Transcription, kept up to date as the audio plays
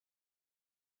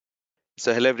So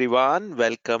hello everyone,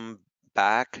 welcome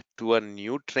back to a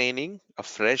new training, a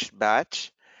fresh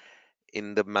batch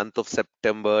in the month of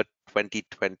September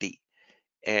 2020.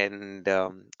 And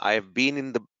I've been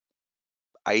in the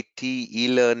IT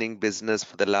e-learning business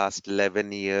for the last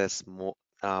 11 years more,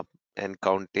 and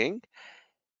counting.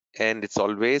 And it's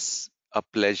always a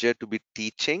pleasure to be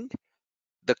teaching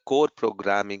the core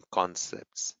programming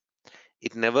concepts.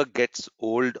 It never gets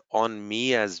old on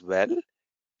me as well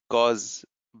because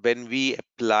when we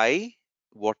apply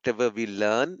whatever we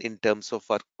learn in terms of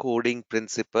our coding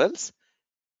principles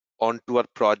onto our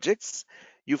projects,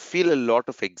 you feel a lot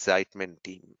of excitement,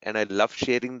 team. And I love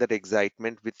sharing that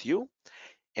excitement with you.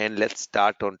 And let's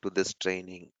start onto this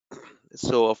training.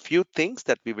 So, a few things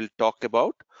that we will talk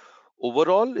about.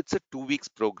 Overall, it's a 2 weeks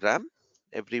program,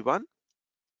 everyone.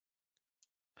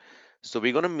 So,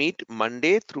 we're going to meet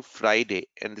Monday through Friday,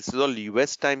 and this is all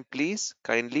US time, please.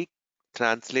 Kindly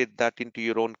translate that into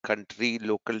your own country,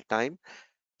 local time.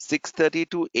 6:30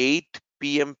 to 8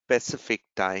 p.m. Pacific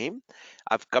time.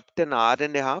 I've kept an hour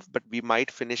and a half, but we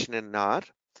might finish in an hour,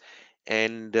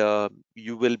 and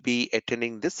you will be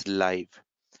attending this live.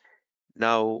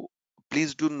 Now,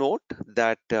 please do note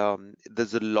that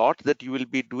there's a lot that you will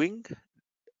be doing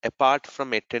apart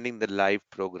from attending the live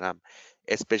program,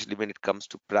 especially when it comes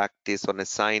to practice on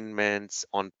assignments,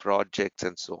 on projects,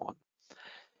 and so on.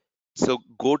 So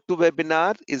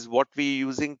GoToWebinar is what we're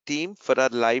using, team, for our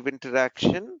live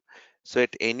interaction. So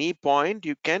at any point,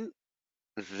 you can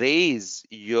raise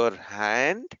your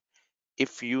hand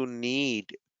if you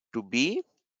need to be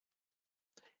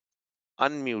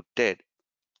unmuted.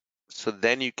 So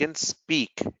then you can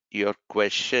speak your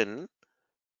question,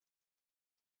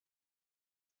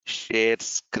 share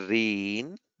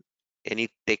screen, any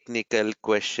technical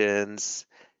questions,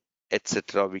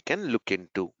 etc. we can look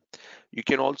into. You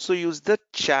can also use the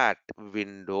chat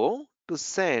window to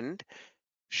send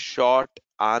short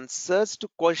answers to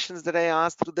questions that I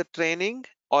asked through the training,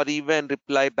 or even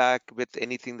reply back with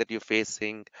anything that you're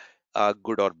facing,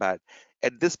 good or bad.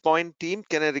 At this point, team,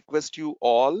 can I request you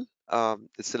all,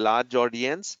 it's a large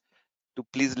audience, to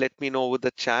please let me know over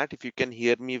the chat if you can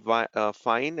hear me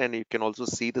fine, and you can also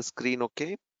see the screen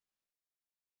okay.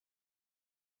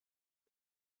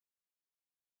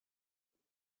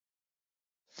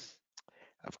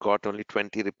 I've got only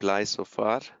 20 replies so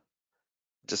far.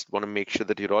 Just want to make sure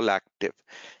that you're all active.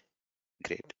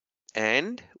 Great.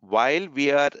 And while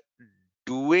we are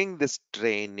doing this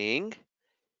training,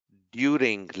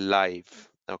 during live,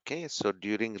 okay, so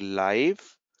during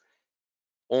live,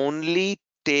 only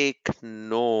take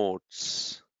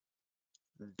notes.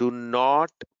 Do not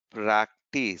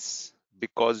practice,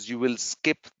 because you will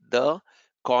skip the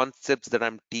concepts that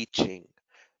I'm teaching.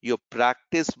 Your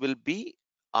practice will be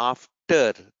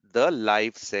after the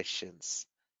live sessions.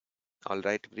 All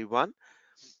right, everyone.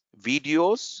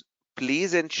 Videos,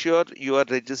 please ensure you are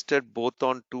registered both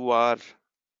onto our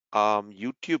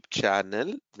YouTube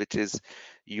channel, which is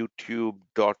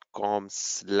youtube.com/,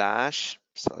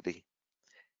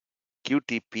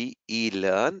 QTP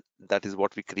eLearn. That is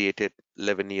what we created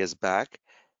 11 years back.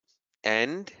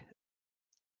 And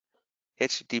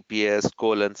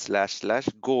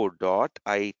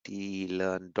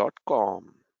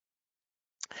https://go.itelearn.com.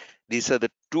 These are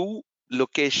the two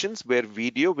locations where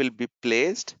video will be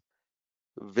placed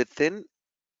within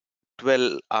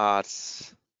 12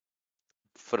 hours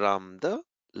from the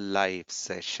live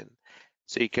session.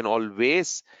 So you can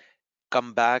always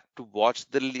come back to watch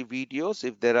the videos.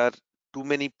 If there are too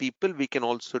many people, we can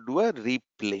also do a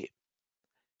replay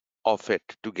of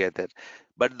it together.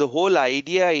 But the whole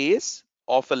idea is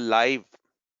of a live.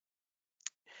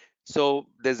 So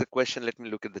there's a question. Let me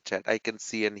look at the chat. I can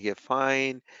see and hear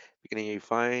fine. We can hear you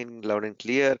fine, loud and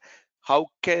clear. How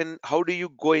do you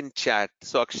go in chat?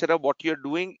 So Akshara, what you're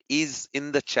doing is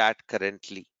in the chat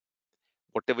currently.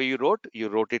 Whatever you wrote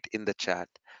it in the chat.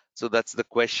 So that's the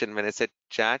question. When I said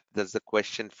chat, there's the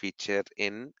question feature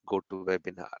in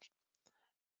GoToWebinar.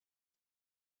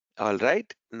 All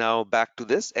right, now back to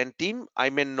this. And team, I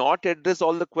may not address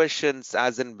all the questions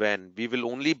as and when. We will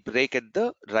only break at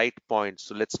the right point.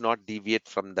 So let's not deviate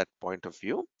from that point of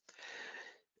view.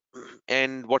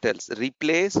 And what else?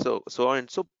 Replay, so on.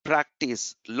 So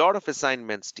practice, lot of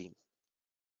assignments, team.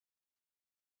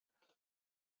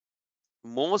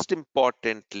 Most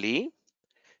importantly,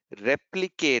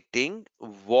 replicating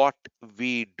what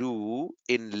we do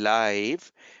in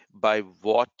live by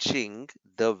watching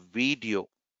the video.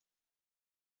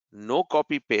 No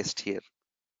copy paste here.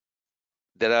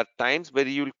 There are times where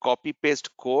you'll copy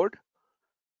paste code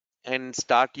and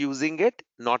start using it,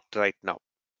 not right now.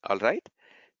 All right.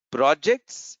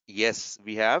 Projects, yes,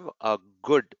 we have a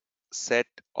good set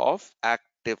of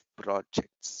active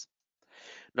projects.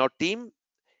 Now, team,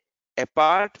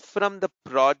 apart from the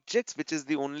projects, which is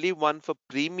the only one for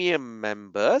premium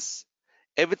members,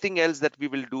 everything else that we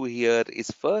will do here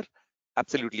is for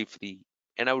absolutely free.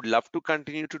 And I would love to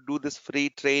continue to do this free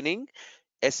training,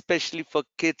 especially for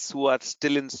kids who are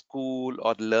still in school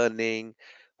or learning,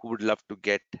 who would love to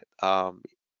get um,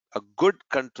 a good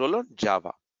control on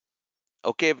Java.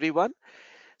 Okay, everyone.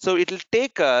 So it'll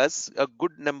take us a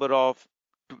good number of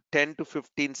 10 to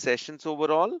 15 sessions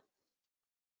overall,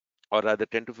 or rather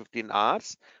 10 to 15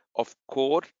 hours of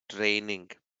core training.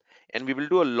 And we will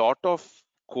do a lot of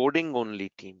coding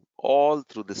only, team, all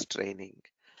through this training.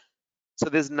 So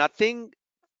there's nothing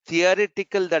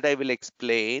theoretical that I will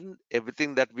explain.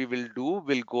 Everything that we will do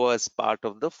will go as part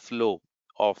of the flow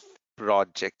of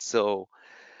project. So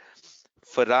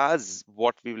for us,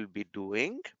 what we will be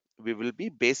doing, we will be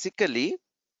basically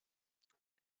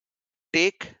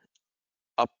take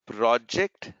a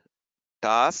project,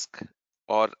 task,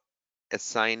 or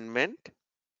assignment,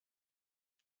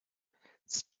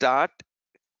 start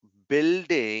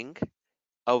building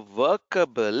a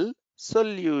workable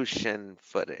solution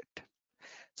for it.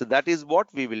 So that is what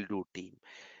we will do, team.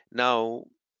 Now,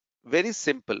 very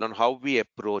simple on how we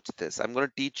approach this. I'm going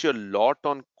to teach you a lot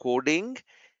on coding,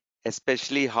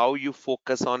 especially how you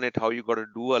focus on it, how you got to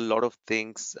do a lot of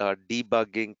things,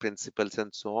 debugging principles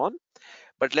and so on.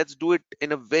 But let's do it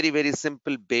in a very, very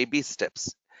simple baby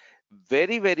steps.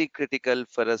 Very, very critical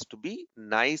for us to be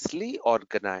nicely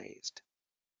organized.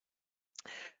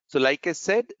 So like I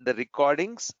said, the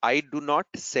recordings, I do not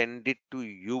send it to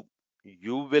you.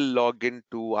 You will log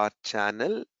into our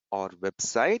channel or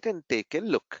website and take a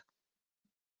look.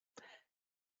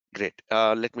 Great.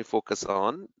 Let me focus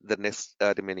on the next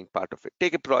remaining part of it.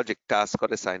 Take a project, task, or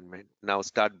assignment. Now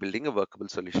start building a workable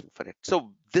solution for it.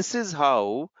 So this is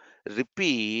how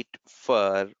repeat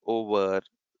for over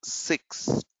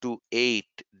 6 to 8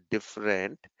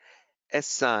 different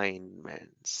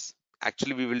assignments.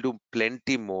 Actually, we will do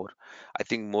plenty more. I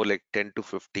think more like 10 to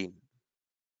 15.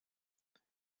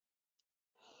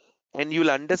 And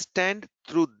you'll understand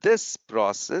through this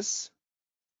process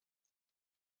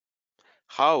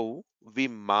how we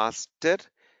master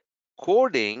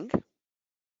coding,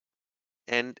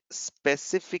 and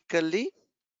specifically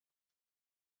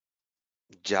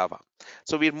Java.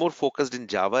 So we're more focused in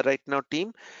Java right now,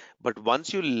 team. But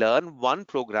once you learn one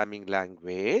programming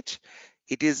language,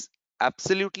 it is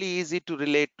absolutely easy to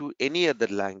relate to any other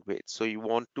language. So you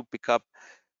want to pick up,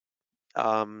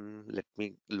 let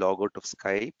me log out of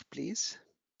Skype, please.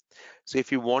 So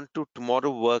if you want to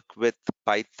tomorrow work with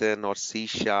Python or C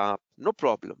Sharp, no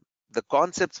problem. The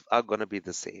concepts are going to be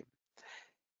the same.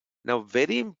 Now,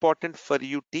 very important for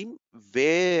you, team,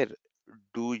 where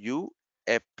do you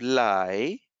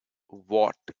apply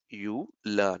what you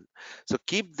learn? So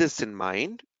keep this in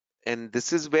mind. And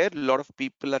this is where a lot of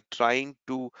people are trying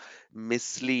to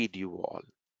mislead you all.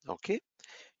 Okay.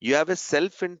 You have a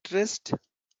self-interest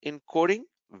in coding.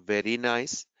 Very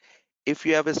nice. If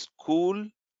you have a school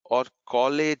or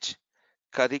college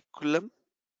curriculum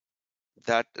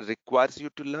that requires you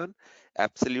to learn,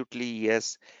 absolutely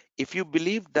yes. If you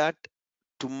believe that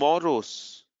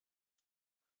tomorrow's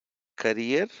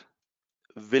career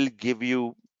will give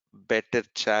you better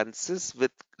chances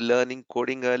with learning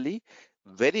coding early,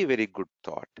 very, very good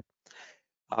thought.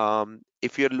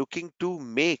 If you're looking to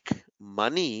make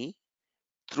money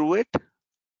through it,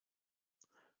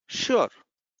 sure,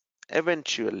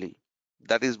 eventually.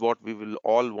 That is what we will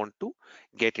all want to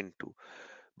get into.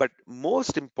 But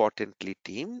most importantly,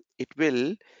 team, it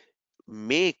will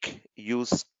make you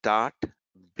start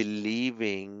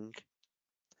believing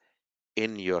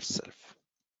in yourself.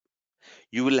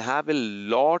 You will have a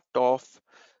lot of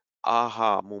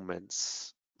aha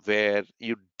moments where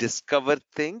you discover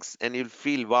things and you'll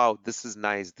feel, wow, this is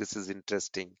nice, this is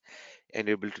interesting, and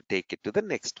you're able to take it to the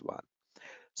next one.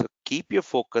 So keep your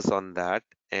focus on that,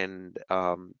 and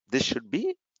this should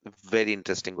be very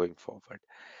interesting going forward.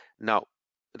 Now,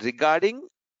 regarding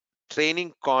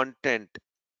training content,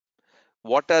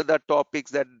 what are the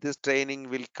topics that this training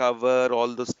will cover?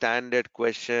 All those standard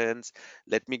questions.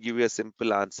 Let me give you a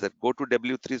simple answer. Go to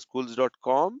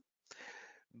w3schools.com,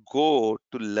 go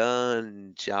to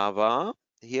learn Java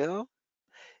here.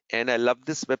 And I love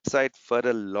this website for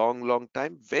a long, long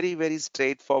time. Very, very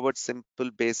straightforward, simple,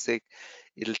 basic.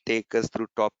 It'll take us through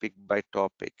topic by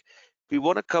topic. We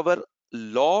want to cover a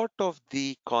lot of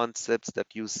the concepts that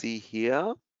you see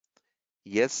here.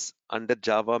 Yes, under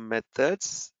Java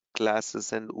methods,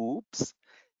 classes, and oops,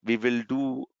 we will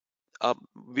do.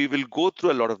 We will go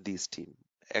through a lot of these, team.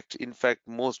 In fact,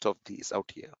 most of these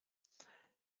out here.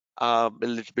 a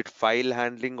little bit file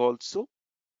handling also.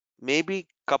 Maybe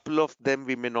couple of them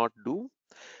we may not do,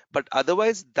 but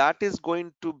otherwise that is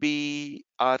going to be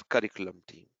our curriculum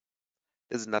team.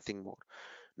 There's nothing more.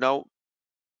 Now,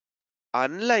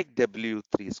 unlike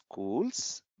W3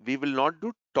 schools, we will not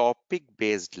do topic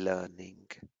based learning.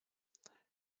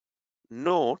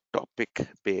 No topic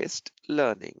based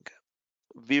learning.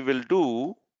 We will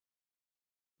do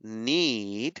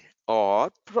need or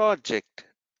project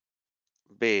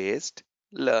based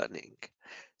learning.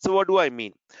 So what do I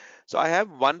mean? So I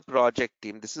have one project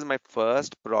team. This is my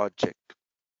first project.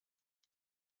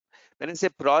 When I say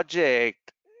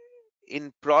project,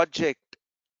 in project,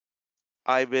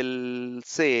 I will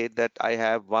say that I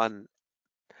have one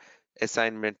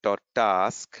assignment or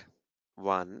task.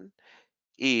 One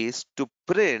is to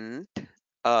print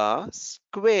a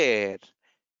square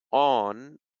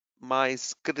on my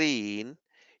screen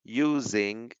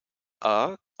using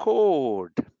a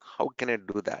code. How can I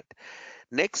do that?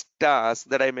 Next task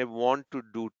that I may want to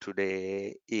do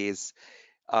today is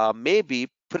maybe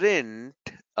print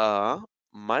a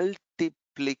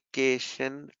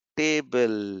multiplication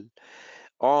table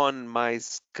on my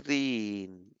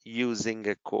screen using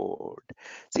a code.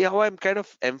 See how I'm kind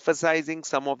of emphasizing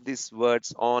some of these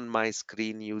words on my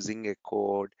screen using a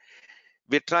code.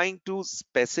 We're trying to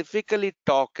specifically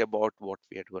talk about what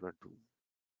we are going to do.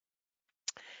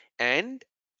 And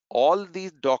all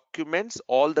these documents,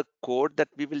 all the code that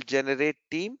we will generate,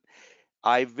 team,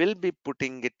 I will be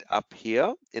putting it up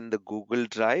here in the Google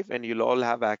Drive, and you'll all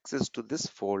have access to this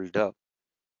folder.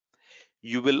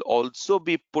 You will also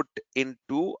be put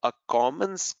into a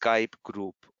common Skype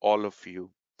group, all of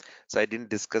you. So I didn't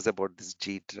discuss about this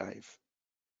gDrive.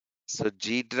 So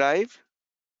gDrive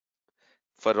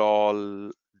for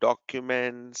all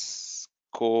documents,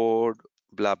 code,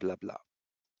 blah, blah, blah,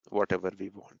 whatever we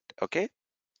want. Okay.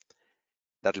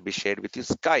 That will be shared with you.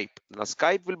 Skype. Now,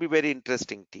 Skype will be very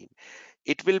interesting, team.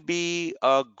 It will be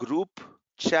a group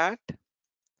chat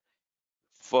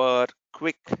for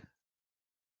quick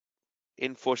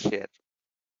info share,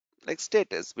 like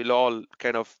status. We'll all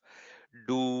kind of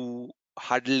do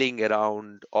huddling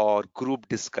around or group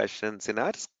discussions in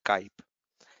our Skype.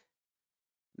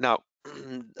 Now,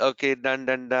 okay, done.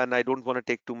 I don't want to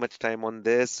take too much time on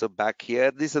this. So back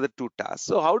here, these are the two tasks.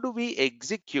 So how do we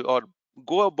execute or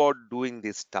go about doing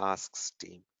these tasks,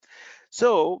 team?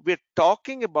 So we're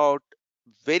talking about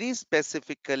very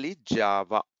specifically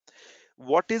Java.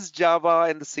 What is Java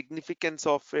and the significance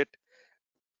of it,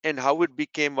 and how it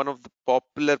became one of the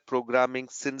popular programming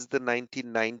since the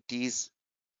 1990s.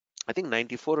 I think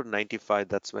 94 or 95,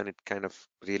 that's when it kind of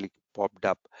really popped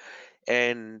up,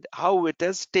 and how it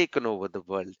has taken over the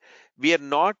world. We are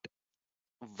not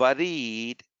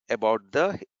worried about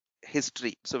the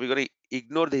history, so we're going to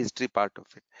ignore the history part of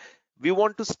it. We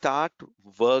want to start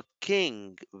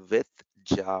working with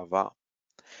Java.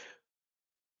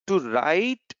 To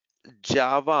write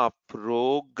Java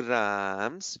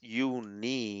programs, you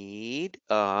need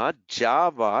a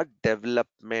Java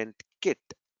development kit.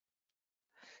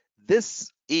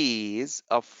 This is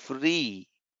a free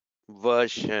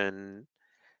version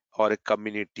or a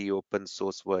community open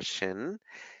source version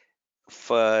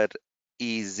for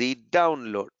easy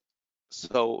download.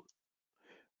 So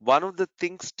one of the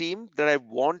things, team, that I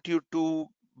want you to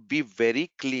be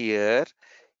very clear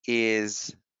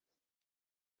is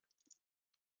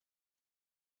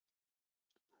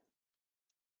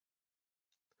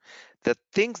the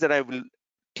things that I will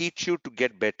teach you to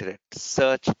get better at.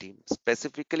 Search, team,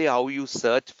 specifically how you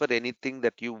search for anything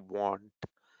that you want.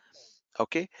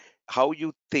 Okay, how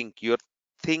you think, your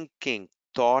thinking,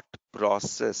 thought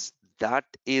process, that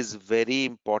is very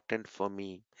important for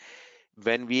me.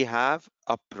 When we have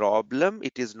a problem,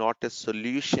 it is not a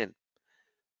solution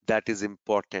that is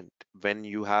important. When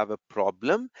you have a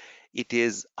problem, it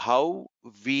is how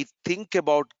we think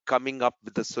about coming up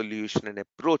with a solution, and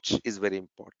approach is very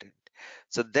important.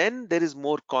 So then there is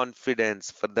more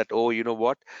confidence for that. Oh, you know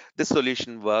what? This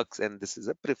solution works and this is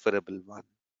a preferable one.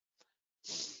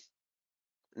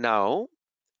 Now,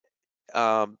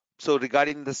 so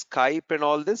regarding the Skype and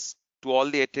all this, to all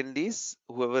the attendees,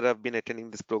 whoever have been attending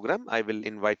this program, I will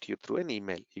invite you through an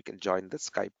email. You can join the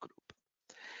Skype group.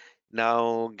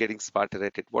 Now, getting started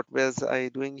at it. What was I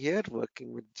doing here?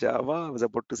 Working with Java. I was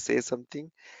about to say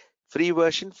something. Free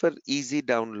version for easy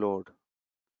download.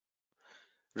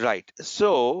 Right.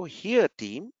 So here,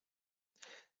 team,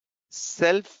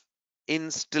 self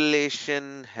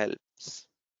installation helps,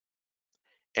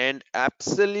 and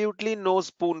absolutely no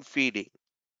spoon feeding.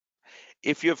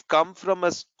 If you've come from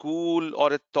a school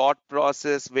or a thought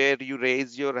process where you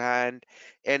raise your hand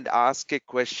and ask a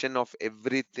question of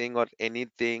everything or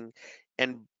anything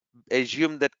and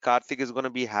assume that Karthik is going to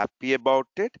be happy about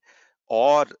it,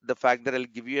 or the fact that I'll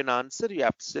give you an answer, you're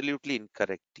absolutely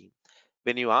incorrect, team.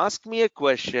 When you ask me a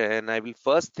question, I will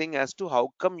first think as to how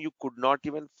come you could not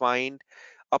even find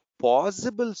a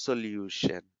possible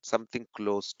solution, something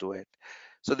close to it.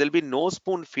 So there'll be no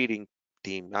spoon feeding,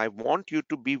 team. I want you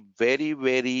to be very,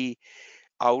 very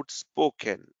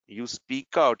outspoken. You speak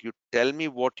out, you tell me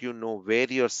what you know, where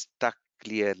you're stuck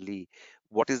clearly,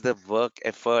 what is the work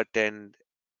effort and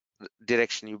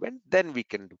direction you went, then we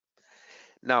can do.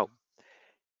 Now,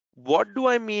 what do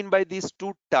I mean by these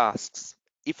two tasks?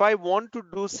 If I want to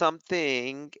do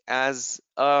something as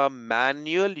a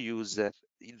manual user,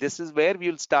 this is where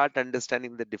we'll start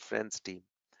understanding the difference, team.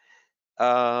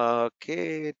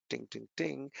 Okay, ting, ting,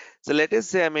 ting. So let us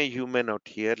say I'm a human out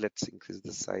here. Let's increase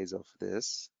the size of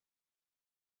this.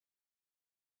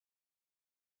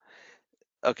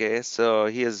 Okay, so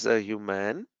here's a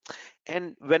human.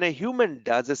 And when a human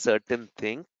does a certain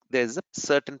thing, there's a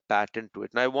certain pattern to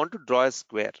it. Now I want to draw a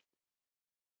square.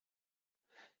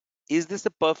 Is this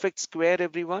a perfect square,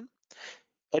 everyone?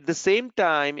 At the same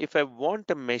time, if I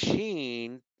want a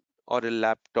machine or a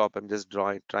laptop, I'm just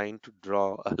trying to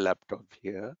draw a laptop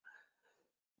here,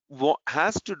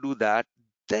 has to do that,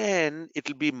 then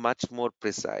it'll be much more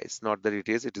precise. Not that it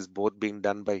is both being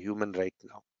done by human right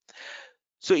now.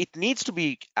 So it needs to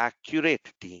be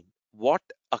accurate, team, what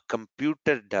a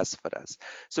computer does for us.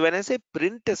 So when I say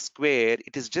print a square,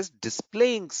 it is just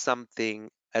displaying something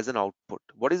as an output.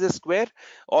 What is a square?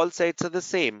 All sides are the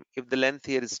same. If the length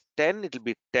here is 10, it will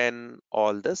be 10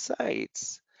 all the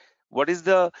sides. What is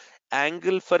the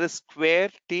angle for a square,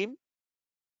 team,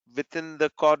 within the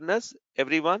corners?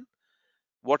 Everyone,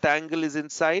 what angle is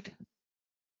inside?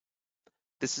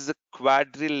 This is a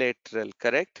quadrilateral,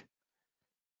 correct?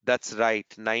 That's right,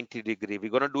 90-degree. We're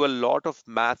going to do a lot of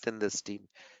math in this, team.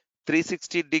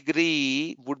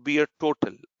 360-degree would be a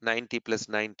total 90 plus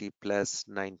 90 plus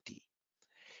 90.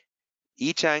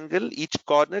 Each angle, each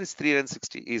corner is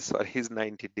 360, is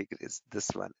 90 degrees. This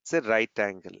one, it's a right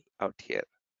angle out here.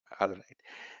 All right.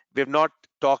 We're not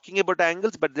talking about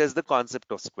angles, but there's the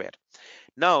concept of square.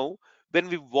 Now, when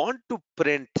we want to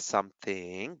print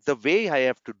something, the way I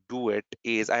have to do it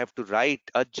is I have to write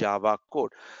a Java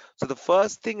code. So the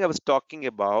first thing I was talking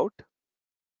about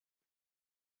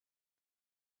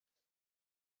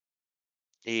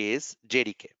is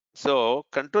JDK. So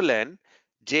Control N,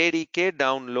 JDK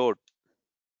download.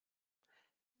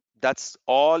 That's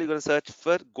all you're going to search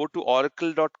for. Go to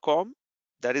oracle.com.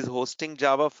 That is hosting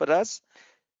Java for us.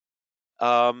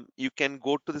 You can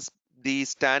go to the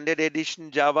standard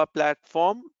edition Java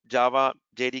platform, Java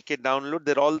JDK download.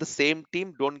 They're all the same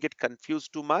team. Don't get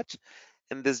confused too much.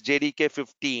 And this JDK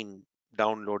 15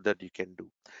 download that you can do.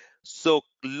 So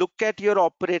look at your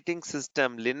operating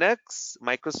system, Linux,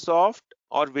 Microsoft,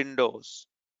 or Windows.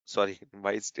 Sorry,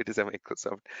 why it is a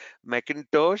Microsoft,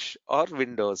 Macintosh or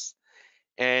Windows.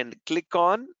 And click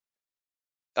on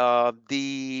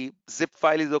the zip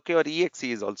file is okay or exe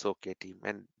is also okay, team,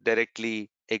 and directly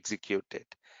execute it.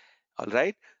 All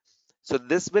right. So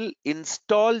this will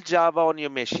install Java on your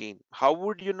machine. How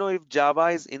would you know if Java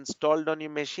is installed on your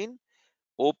machine?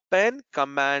 Open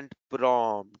command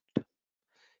prompt.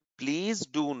 Please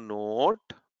do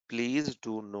note, please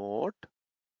do note,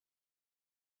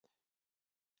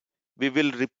 we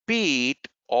will repeat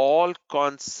all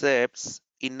concepts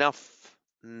enough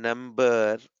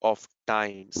number of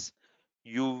times.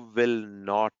 You will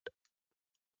not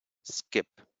skip.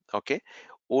 Okay.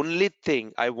 Only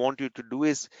thing I want you to do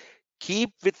is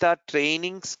keep with our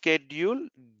training schedule,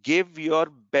 give your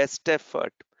best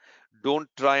effort. Don't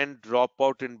try and drop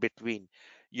out in between.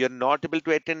 You're not able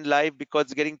to attend live because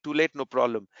it's getting too late, no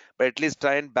problem. But at least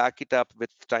try and back it up with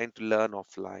trying to learn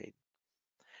offline.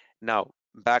 Now,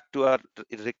 back to our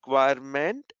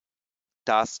requirement,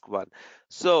 task one.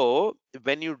 So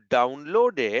when you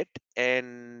download it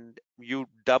and you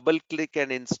double click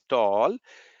and install,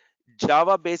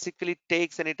 Java basically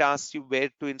takes and it asks you where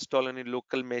to install on your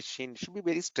local machine. It should be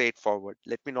very straightforward.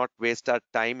 Let me not waste our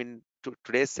time in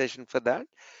today's session for that.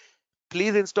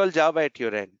 Please install Java at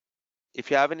your end. If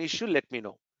you have an issue, let me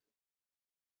know.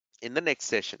 In the next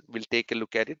session, we'll take a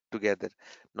look at it together.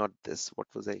 Not this. What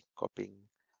was I copying?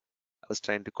 I was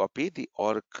trying to copy the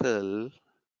Oracle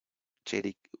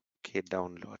JDK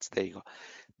downloads. There you go.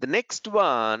 The next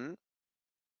one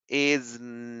is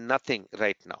nothing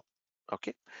right now.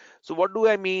 Okay. So what do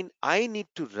I mean? I need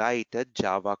to write a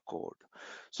Java code.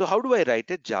 So how do I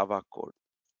write a Java code?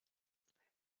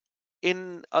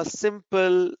 In a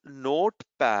simple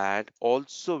notepad,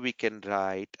 also we can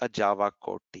write a Java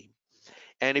code team.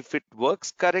 And if it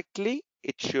works correctly,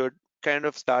 it should kind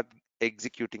of start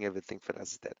executing everything for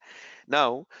us there.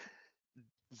 Now,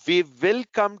 we will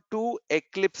come to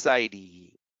Eclipse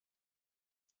IDE.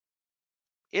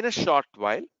 In a short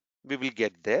while, we will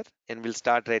get there and we'll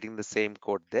start writing the same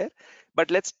code there. But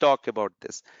let's talk about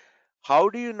this. How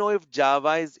do you know if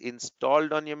Java is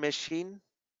installed on your machine?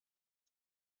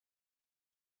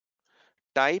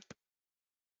 Type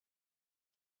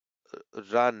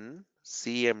run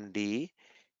cmd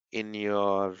in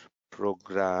your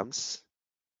programs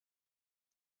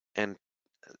and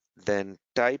then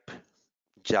type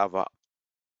Java.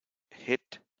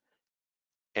 Hit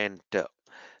enter.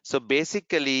 So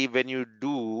basically, when you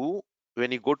go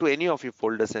to any of your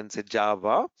folders and say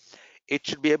Java, it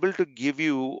should be able to give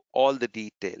you all the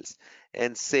details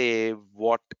and say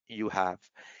what you have.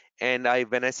 And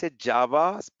when I say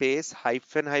Java space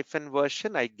hyphen hyphen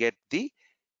version, I get the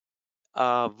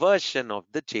version of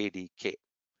the JDK.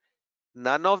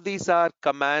 None of these are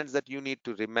commands that you need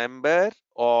to remember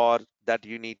or that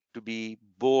you need to be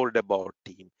bored about,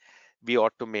 team. We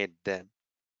automate them.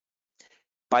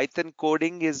 Python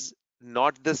coding is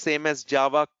not the same as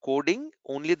Java coding,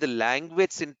 only the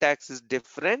language syntax is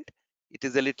different. It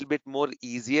is a little bit more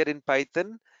easier in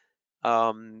Python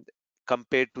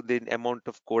compared to the amount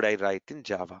of code I write in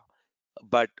Java.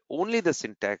 But only the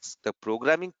syntax, the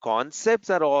programming concepts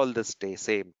are all the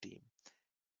same, team.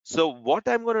 So what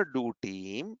I'm going to do,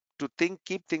 team, to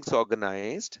keep things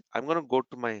organized, I'm going to go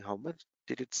to my, how much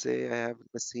did it say I have in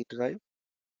my C drive?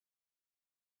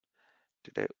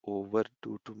 Did I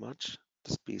overdo too much?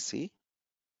 This PC?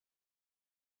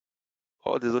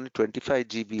 Oh, there's only 25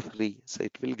 GB free, so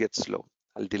it will get slow.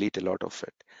 I'll delete a lot of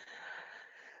it.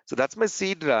 So that's my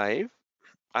C drive.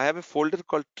 I have a folder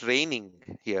called training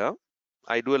here.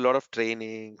 I do a lot of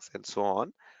trainings and so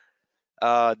on.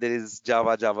 There is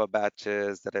Java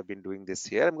batches that I've been doing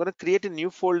this year. I'm going to create a new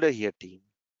folder here, team.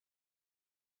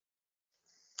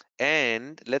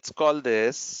 And let's call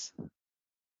this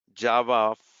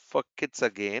Java for kids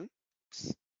again.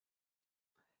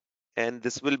 And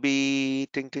this will be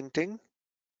ting ting ting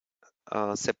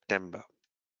September.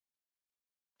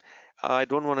 I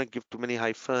don't want to give too many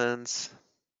hyphens.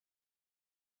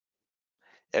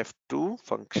 F2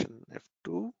 function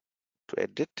F2 to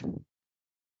edit.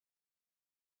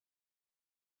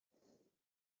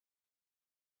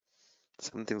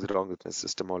 Something's wrong with my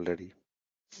system already.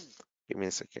 Give me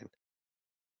a second.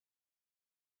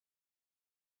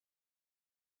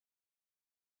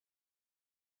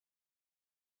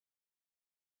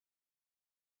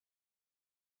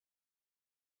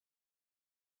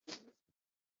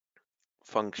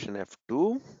 Function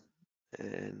F2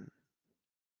 and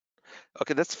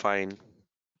okay, that's fine.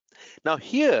 Now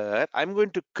here I'm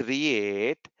going to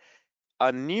create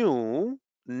a new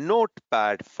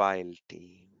notepad file,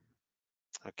 team.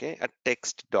 Okay, a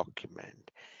text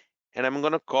document. And I'm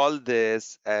going to call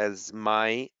this as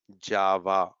my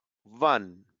Java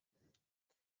 1.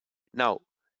 Now,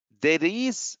 there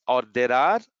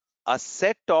are a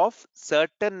set of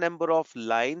certain number of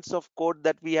lines of code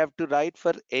that we have to write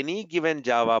for any given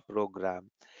Java program.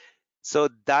 So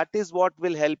that is what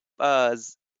will help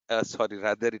us,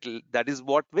 that is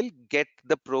what will get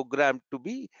the program to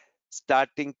be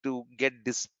starting to get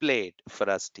displayed for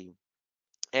us, team.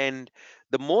 And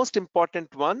the most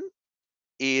important one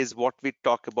is what we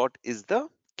talk about is the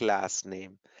class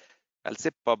name. I'll say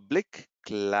public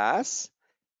class.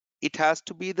 It has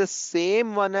to be the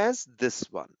same one as this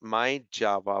one, my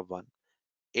Java 1.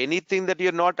 Anything that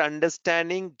you're not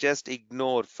understanding, just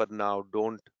ignore for now.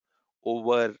 Don't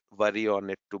over worry on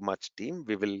it too much, team.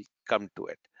 We will come to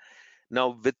it.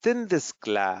 Now, within this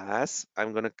class,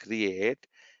 I'm going to create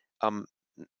a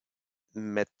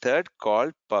method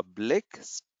called public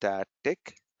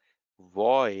static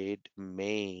void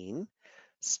main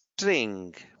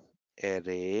string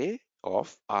array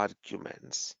of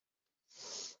arguments.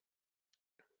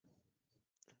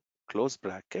 Close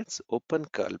brackets, open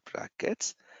curl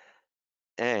brackets,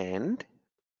 and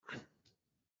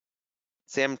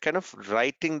say I'm kind of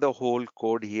writing the whole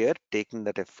code here, taking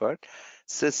that effort.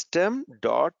 System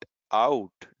dot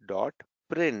out dot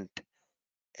print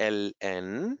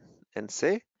ln and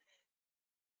say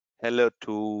hello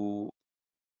to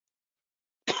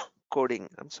coding.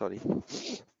 I'm sorry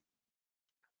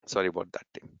about that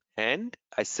thing. And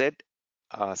I said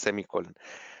semicolon.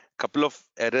 Couple of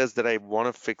errors that I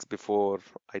want to fix before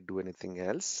I do anything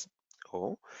else.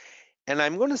 Oh, and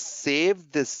I'm going to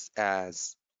save this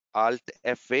as Alt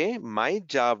FA my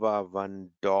Java 1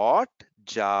 dot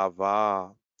Java.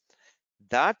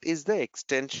 That is the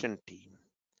extension team.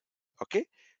 Okay.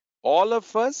 All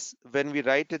of us, when we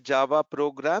write a Java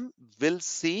program, will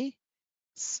see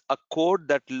a code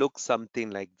that looks something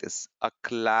like this, a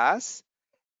class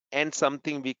and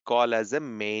something we call as a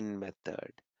main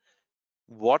method.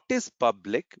 What is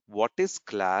public? What is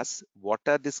class? What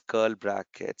are these curl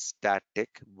brackets, static,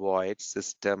 void,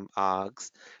 system,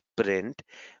 args, print?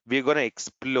 We're going to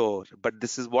explore, but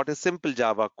this is what a simple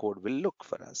Java code will look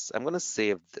for us. I'm going to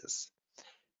save this.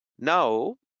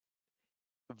 Now,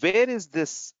 where is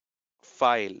this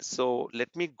file? So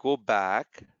let me go back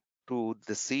to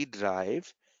the C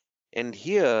drive, and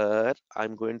here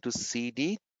I'm going to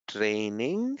cd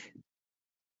training.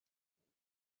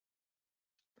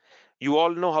 You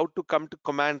all know how to come to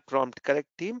command prompt, correct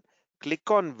team? Click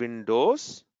on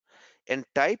Windows and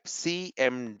type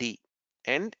cmd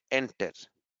and enter.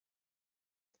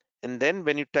 And then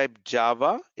when you type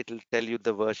Java, it will tell you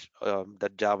the version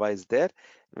that Java is there.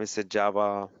 When we say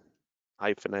Java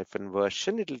hyphen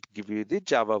version, it will give you the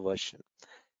Java version.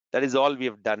 That is all we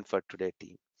have done for today,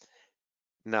 team.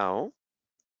 Now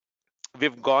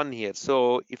we've gone here.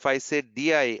 So if I say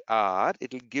dir,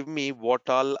 it will give me what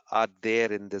all are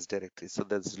there in this directory. So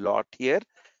there's a lot here.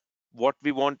 What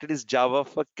we wanted is Java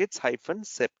for kids hyphen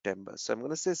September. So I'm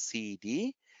going to say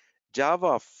cd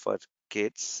Java for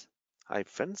kids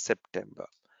hyphen September.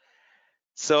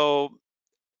 So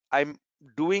I'm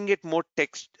doing it more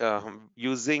text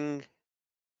using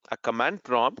a command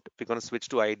prompt. We're going to switch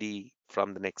to ID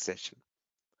from the next session.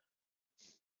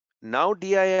 Now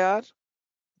dir,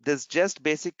 there's just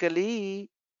basically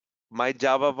my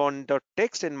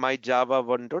java1.text and my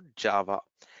java1.java.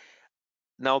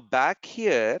 Now back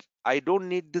here, I don't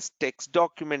need this text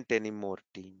document anymore,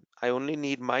 team. I only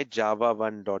need my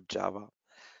java1.java.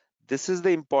 This is the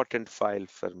important file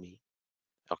for me.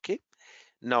 Okay.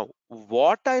 Now,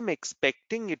 what I'm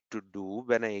expecting it to do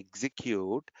when I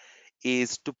execute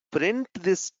is to print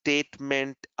this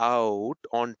statement out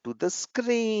onto the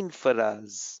screen for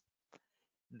us.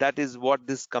 That is what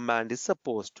this command is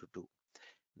supposed to do.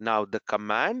 Now, the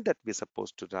command that we're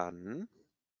supposed to run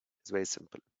is very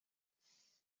simple.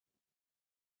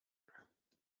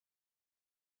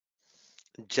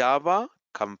 Java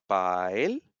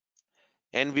compile,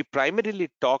 and we're primarily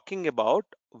talking about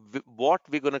what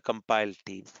we're going to compile,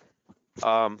 team.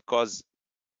 Because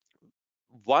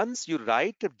once you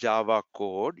write a Java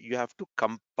code, you have to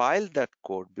compile that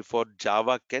code before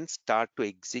Java can start to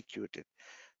execute it.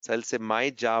 So I'll say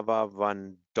my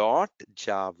java1 dot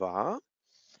java,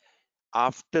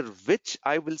 after which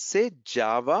I will say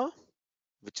Java,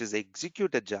 which is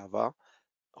executed Java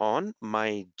on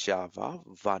my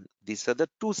java1. These are the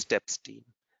two steps, team.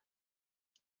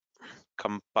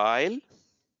 Compile,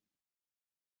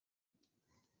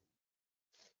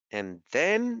 and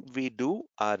then we do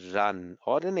a run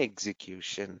or an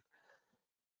execution.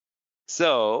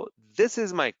 So this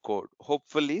is my code,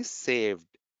 hopefully saved.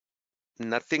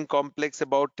 Nothing complex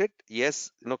about it.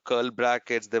 Yes, curl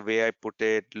brackets, the way I put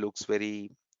it looks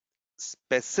very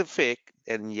specific,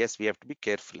 and yes, we have to be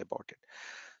careful about it.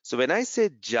 So when I say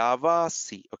Java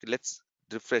C, okay, let's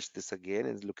refresh this again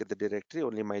and look at the directory,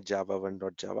 only my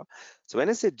java1.java. So when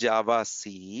I say Java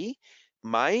C,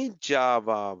 my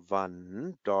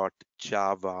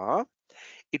java1.java,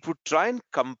 it would try and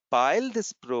compile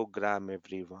this program,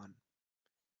 everyone.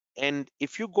 And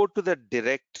if you go to the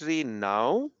directory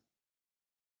now,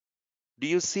 do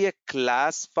you see a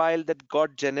class file that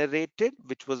got generated,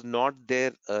 which was not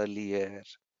there earlier?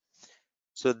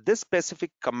 So this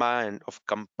specific command of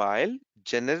compile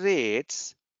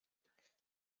generates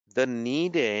the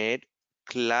needed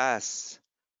class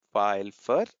file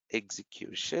for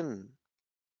execution.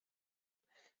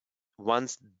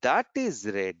 Once that is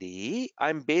ready,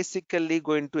 I'm basically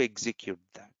going to execute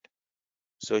that.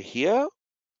 So here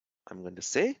I'm going to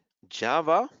say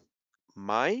Java,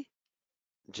 my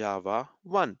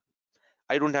Java1.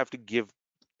 I don't have to give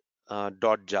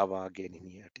 .java again in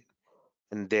here.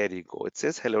 And there you go. It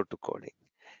says hello to coding.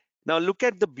 Now look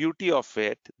at the beauty of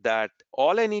it, that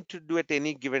all I need to do at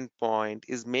any given point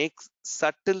is make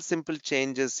subtle, simple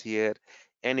changes here,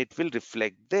 and it will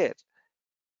reflect there.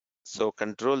 So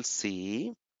Control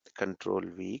C, Control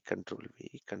V, Control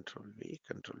V, Control V,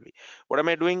 Control V. What am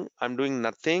I doing? I'm doing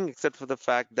nothing except for the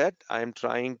fact that I'm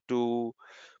trying to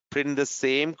print the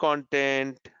same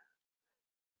content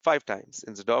 5 times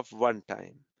instead of 1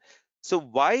 time. So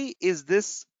why is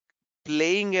this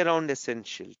playing around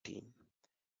essential, team?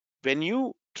 When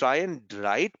you try and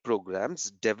write programs,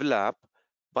 develop,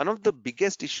 one of the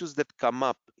biggest issues that come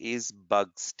up is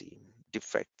bugs, team,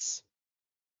 defects.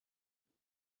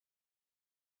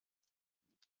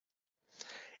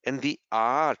 And the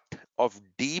art of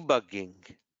debugging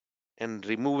and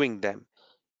removing them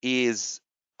is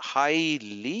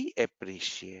highly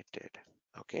appreciated.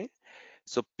 Okay.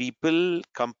 So people,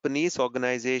 companies,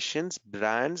 organizations,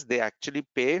 brands, they actually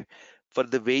pay for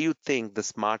the way you think, the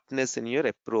smartness in your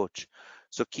approach.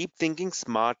 So keep thinking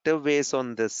smarter ways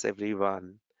on this,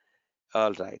 everyone.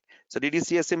 All right. So did you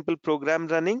see a simple program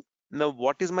running? Now,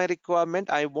 what is my requirement?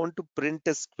 I want to print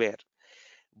a square.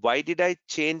 Why did I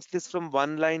change this from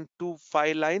 1 line to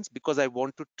 5 lines? Because I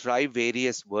want to try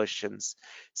various versions.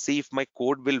 See if my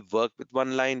code will work with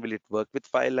 1 line. Will it work with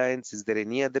 5 lines? Is there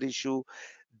any other issue?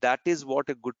 That is what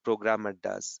a good programmer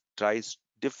does. Tries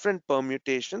different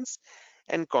permutations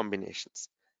and combinations.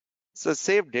 So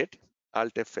saved it.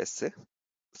 Alt Fs.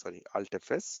 Alt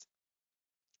Fs.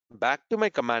 Back to my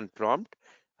command prompt.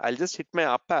 I'll just hit my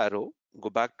up arrow, go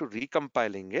back to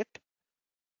recompiling it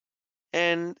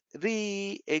and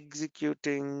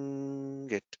re-executing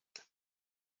it.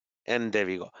 And there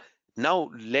we go.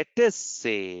 Now let us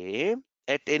say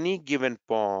at any given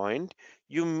point,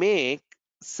 you make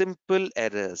simple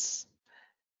errors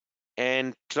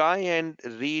and try and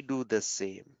redo the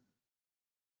same.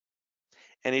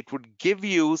 And it would give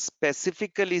you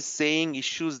specifically saying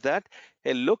issues that,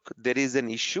 hey, look, there is an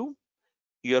issue.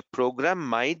 Your program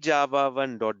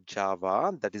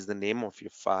myjava1.java, that is the name of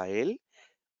your file,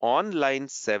 on line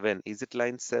 7. Is it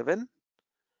line 7?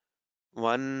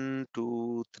 1,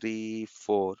 2, 3,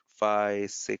 4,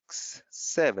 5, 6,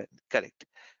 7. Correct.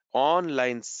 On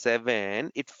line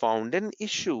 7, it found an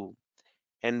issue.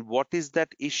 And what is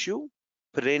that issue?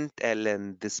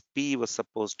 Println. This P was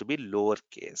supposed to be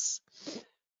lowercase.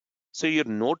 So your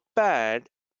notepad,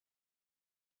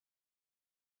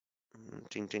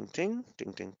 ting, ting, ting,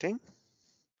 ting, ting, ting.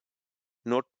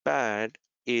 Notepad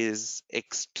is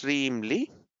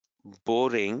extremely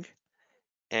boring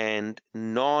and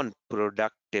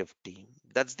non-productive team.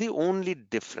 That's the only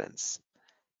difference.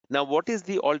 Now, what is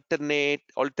the alternate?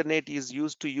 Alternate is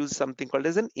used to use something called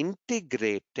as an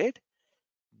integrated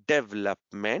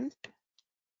development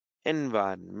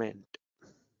environment.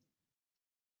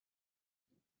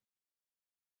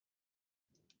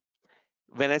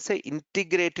 When I say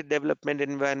integrated development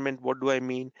environment, what do I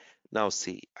mean? Now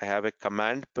see, I have a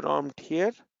command prompt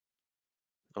here.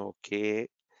 Okay.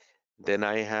 Then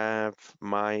I have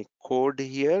my code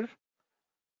here.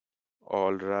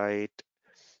 All right.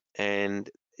 And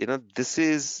this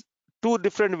is two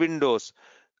different windows.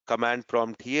 Command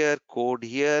prompt here, code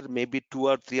here, maybe 2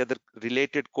 or 3 other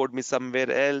related code me somewhere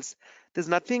else. There's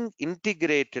nothing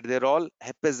integrated. They're all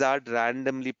haphazard,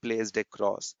 randomly placed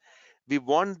across. We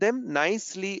want them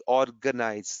nicely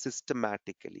organized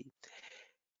systematically.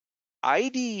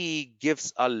 IDE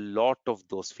gives a lot of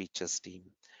those features, team.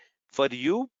 For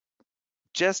you,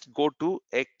 just go to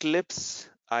Eclipse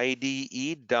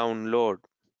IDE download.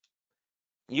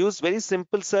 Use very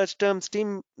simple search terms,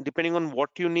 team, depending on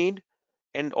what you need,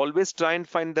 and always try and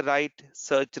find the right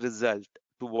search result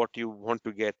to what you want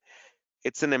to get.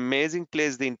 It's an amazing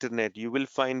place, the internet. You will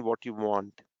find what you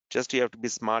want. Just you have to be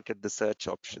smart at the search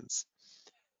options.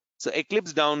 So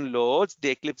Eclipse downloads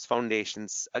the Eclipse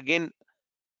foundations. Again,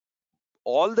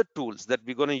 all the tools that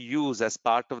we're going to use as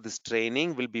part of this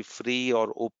training will be free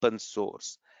or open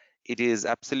source. It is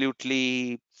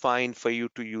absolutely fine for you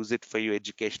to use it for your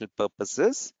educational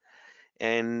purposes.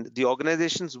 And the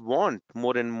organizations want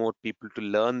more and more people to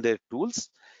learn their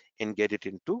tools and get it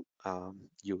into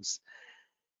use.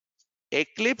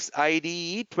 Eclipse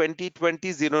IDE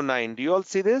 2020-09. Do you all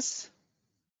see this?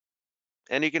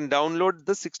 And you can download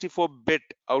the 64-bit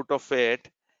out of it.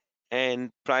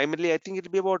 And primarily, I think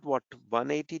it'll be about what,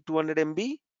 180, 200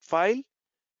 MB file?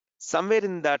 Somewhere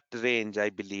in that range, I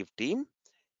believe, team.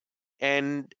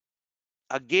 And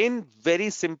again, very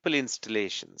simple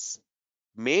installations.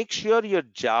 Make sure your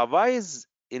Java is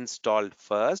installed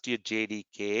first, your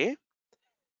JDK.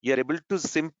 You're able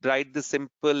to write the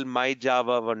simple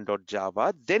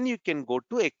myjava1.java. Then you can go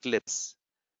to Eclipse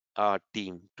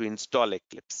team to install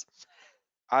Eclipse.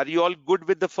 Are you all good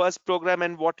with the first program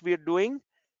and what we are doing?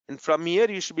 And from here,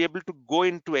 you should be able to go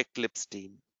into Eclipse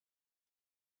team.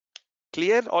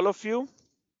 Clear, all of you?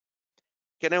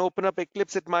 Can I open up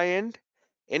Eclipse at my end?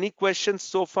 Any questions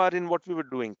so far in what we were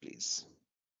doing, please?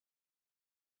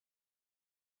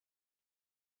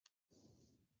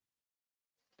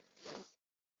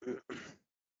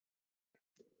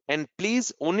 And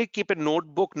please only keep a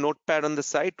notepad on the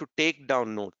side to take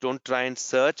down notes. Don't try and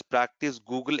search, practice,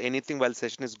 Google anything while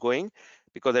session is going,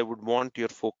 because I would want your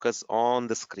focus on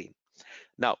the screen.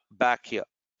 Now, back here,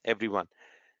 everyone.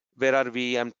 Where are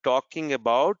we? I'm talking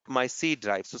about my C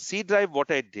drive. So C drive,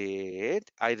 what I did,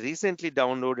 I recently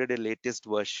downloaded a latest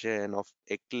version of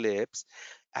Eclipse.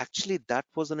 Actually, that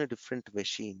was on a different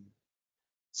machine.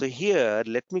 So here,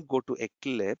 let me go to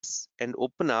Eclipse and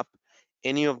open up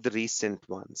any of the recent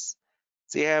ones.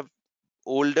 See, I have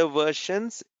older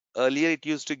versions. Earlier, it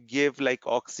used to give like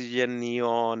Oxygen,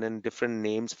 Neon, and different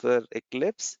names for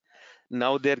Eclipse.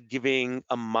 Now they're giving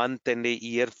a month and a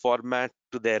year format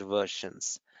to their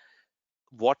versions.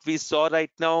 What we saw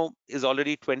right now is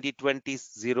already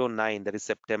 2020-09, that is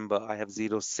September. I have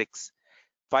 06.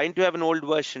 Fine to have an old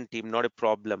version, team, not a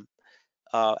problem,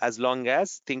 as long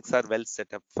as things are well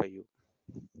set up for you.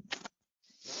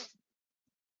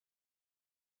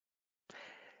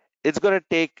 It's going to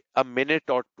take a minute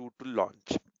or two to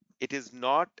launch. It is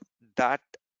not that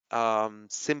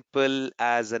simple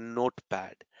as a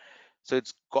notepad. So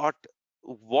it's got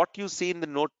what you see in the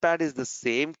notepad is the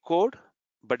same code,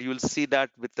 but you'll see that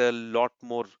with a lot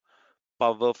more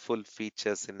powerful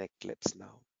features in Eclipse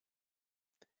now.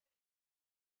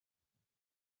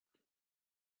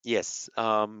 Yes,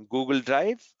 Google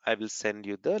Drive. I will send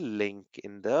you the link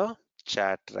in the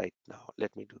chat right now.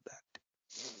 Let me do that.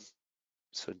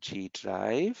 So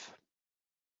gDrive.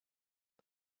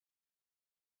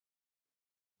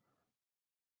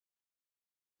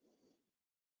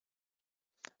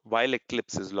 While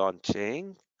Eclipse is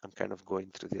launching, I'm kind of going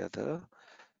through the other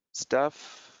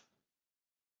stuff.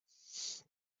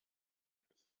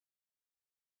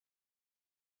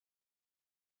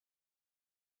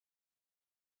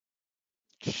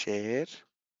 Share.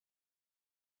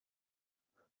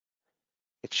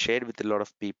 It's shared with a lot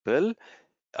of people.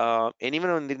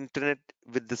 Anyone on the internet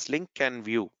with this link can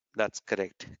view. That's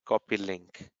correct. Copy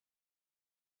link.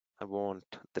 I want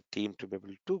the team to be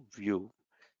able to view.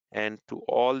 And to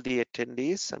all the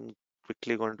attendees, I'm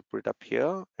quickly going to put it up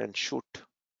here and shoot.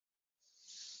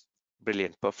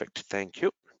 Brilliant. Perfect. Thank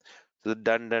you. So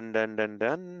done, done, done, done,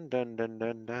 done, done, done,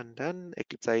 done, done, done.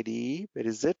 Eclipse IDE. Where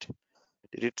is it?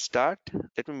 Did it start?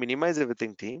 Let me minimize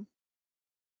everything, team.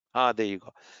 Ah, there you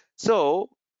go. So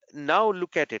now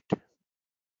look at it.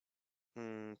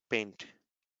 Paint.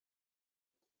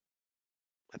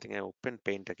 I think I opened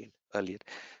Paint again earlier.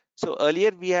 So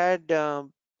earlier we had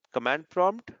command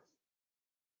prompt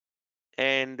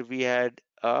and we had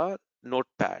a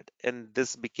notepad, and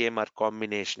this became our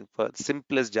combination for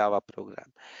simplest Java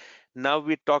program. Now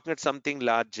we're talking about something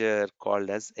larger called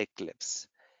as Eclipse.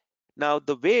 Now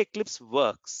the way Eclipse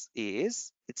works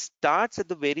is it starts at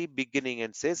the very beginning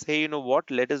and says, hey, you know what?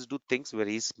 Let us do things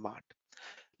very smart.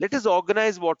 Let us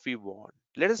organize what we want.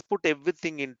 Let us put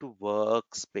everything into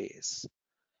workspace.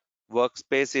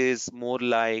 Workspace is more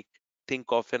like think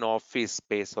of an office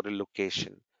space or a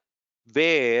location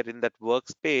where in that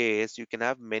workspace you can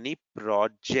have many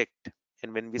projects.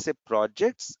 And when we say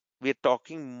projects, we're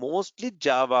talking mostly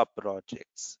Java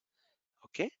projects.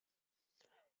 Okay.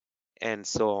 And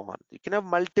so on. You can have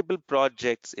multiple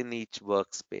projects in each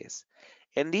workspace.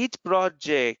 And each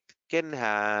project can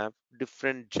have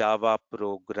different Java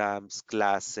programs,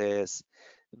 classes,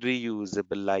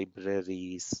 reusable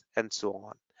libraries, and so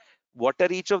on. What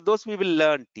are each of those? We will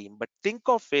learn, team. But think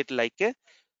of it like a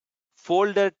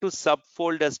folder to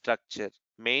subfolder structure.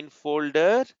 Main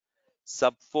folder,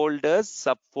 subfolders,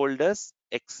 subfolders,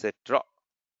 etc.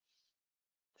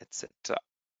 etc.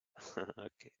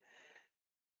 Okay.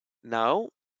 Now,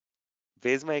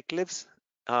 where's my Eclipse?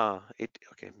 It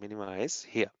okay, minimize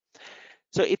here.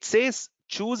 So it says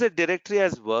choose a directory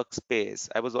as workspace.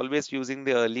 I was always using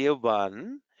the earlier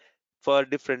one for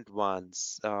different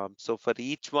ones. So for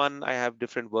each one, I have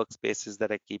different workspaces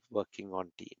that I keep working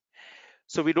on, team.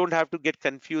 So we don't have to get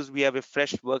confused. We have a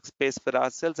fresh workspace for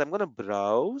ourselves. I'm going to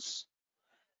browse.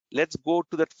 Let's go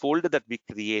to that folder that we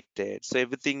created. So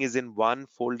everything is in one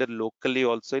folder locally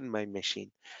also in my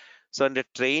machine. So under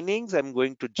trainings, I'm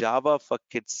going to Java for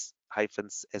Kids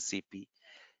 -SCP.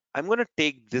 I'm going to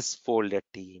take this folder,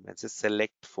 team, as a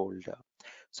select folder.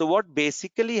 So what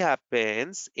basically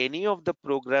happens, any of the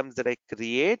programs that I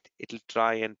create, it'll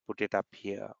try and put it up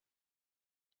here.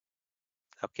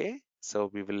 Okay, so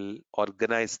we will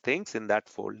organize things in that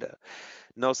folder.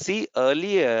 Now see,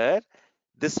 earlier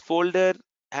this folder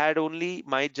had only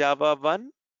my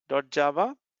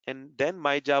java1.java and then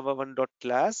my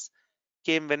java1.class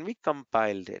came when we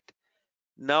compiled it.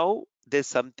 Now there's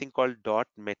something called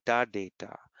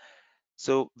 .metadata.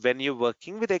 So when you're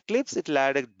working with Eclipse, it'll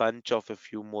add a bunch of a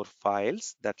few more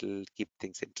files that'll keep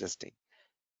things interesting.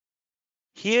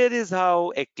 Here is how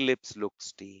Eclipse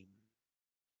looks, team.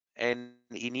 And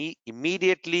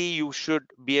immediately you should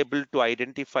be able to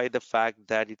identify the fact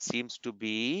that it seems to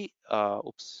be,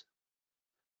 oops,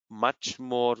 much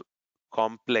more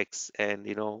complex and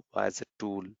as a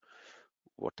tool.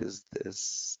 What is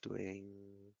this doing?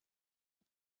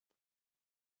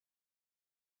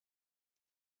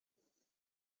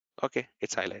 Okay,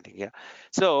 it's highlighting. Yeah.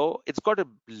 So it's got a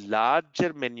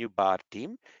larger menu bar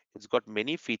team. It's got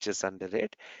many features under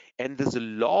it, and there's a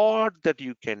lot that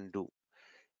you can do.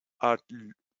 Uh,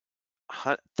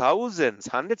 Thousands,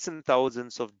 hundreds and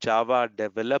thousands of Java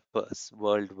developers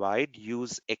worldwide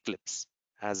use Eclipse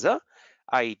as a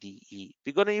IDE.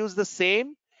 We're going to use the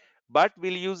same, but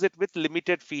we'll use it with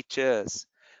limited features.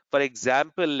 For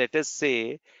example, let us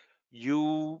say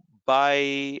you're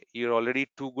already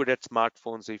too good at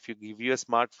smartphones. So if you give you a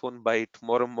smartphone by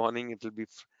tomorrow morning, it will be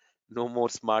no more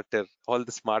smarter. All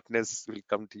the smartness will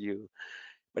come to you.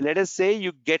 But let us say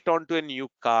you get onto a new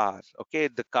car. Okay,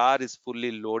 the car is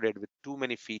fully loaded with too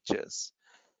many features.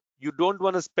 You don't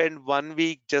want to spend 1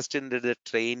 week just in the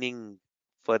training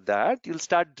for that. You'll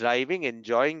start driving,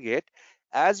 enjoying it.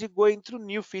 As you're going through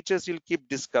new features, you'll keep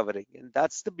discovering. And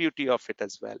that's the beauty of it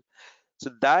as well. So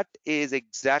that is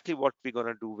exactly what we're going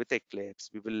to do with Eclipse.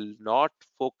 We will not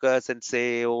focus and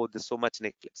say, oh, there's so much in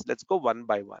Eclipse. Let's go one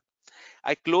by one.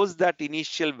 I close that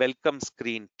initial welcome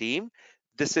screen, team.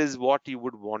 This is what you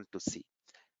would want to see.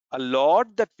 A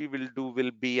lot that we will do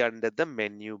will be under the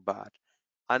menu bar.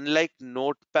 Unlike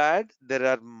Notepad, there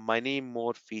are many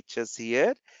more features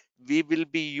here. We will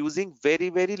be using very,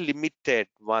 very limited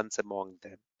ones among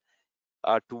them.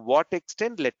 To what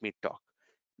extent? Let me talk.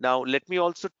 Now, let me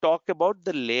also talk about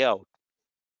the layout.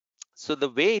 So the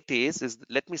way it is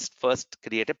let me first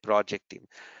create a project team.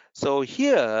 So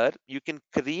here you can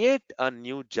create a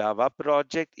new Java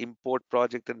project, import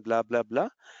project and blah, blah, blah,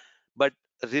 but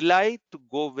rely to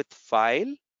go with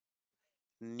file,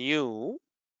 new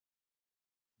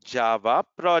Java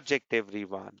project,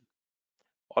 everyone.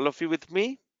 All of you with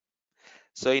me?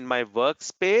 So in my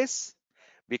workspace,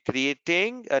 we're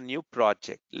creating a new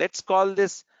project. Let's call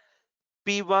this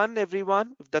P1,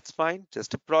 everyone, if that's fine,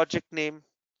 just a project name.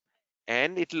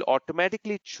 And it will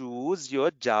automatically choose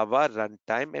your Java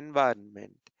runtime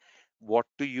environment, what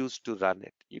to use to run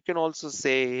it. You can also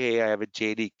say, hey, I have a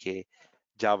JDK,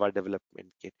 Java Development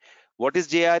Kit. What is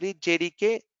JRE,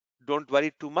 JDK? Don't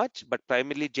worry too much, but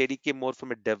primarily JDK more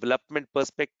from a development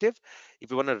perspective.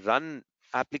 If you want to run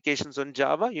applications on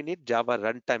Java, you need Java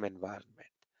runtime environment.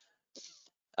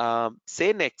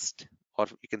 Say next, or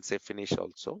you can say finish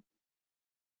also.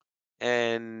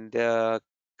 And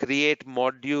create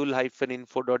module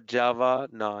info.java.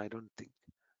 No, I don't think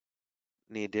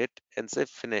need it. And say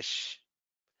finish.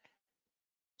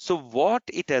 So what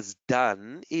it has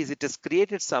done is it has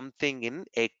created something in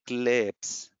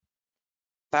Eclipse.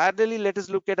 Parallelly, let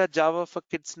us look at a Java for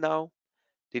Kids now.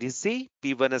 Did you see?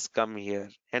 P1 has come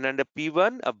here. And under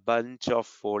P1, a bunch of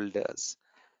folders.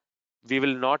 We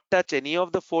will not touch any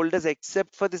of the folders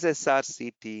except for this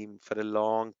SRC team for a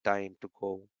long time to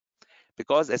go.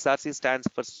 Because SRC stands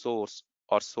for source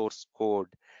or source code.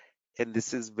 And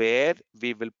this is where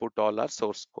we will put all our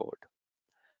source code.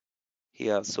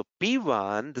 Here, so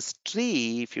P1, this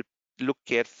tree, if you look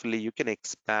carefully, you can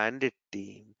expand it,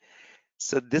 team.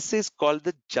 So this is called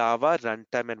the Java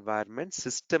Runtime Environment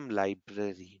System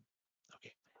Library.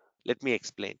 Okay, let me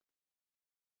explain.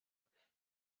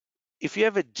 If you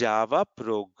have a Java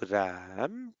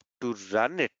program to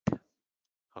run it,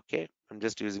 okay, I'm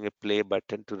just using a play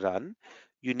button to run,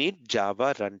 you need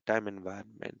Java Runtime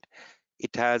Environment.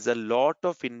 It has a lot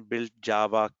of inbuilt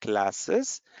Java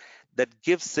classes that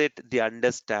gives it the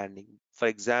understanding. For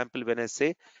example, when I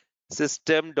say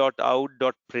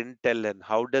system.out.println,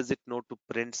 how does it know to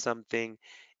print something?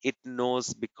 It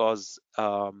knows because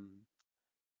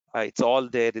it's all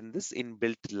there in this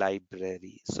inbuilt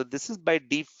library. So this is by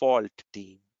default,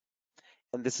 team.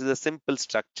 And this is a simple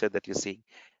structure that you're seeing.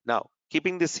 Now,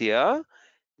 keeping this here,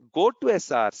 go to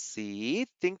SRC.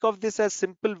 Think of this as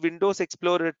simple Windows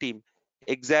Explorer, team.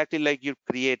 Exactly like you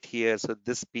create here. So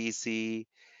this PC,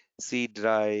 C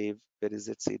drive, where is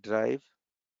it? C drive.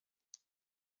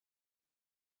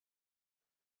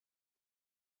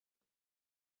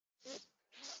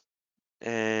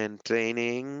 And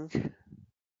training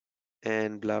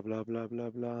and blah, blah, blah, blah,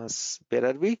 blah. Where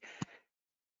are we?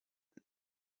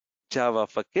 Java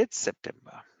for Kids,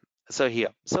 September. So here,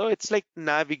 so it's like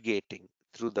navigating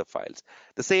through the files.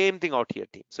 The same thing out here,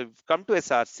 team. So if you come to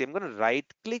SRC, I'm going to right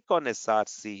click on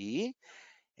SRC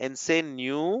and say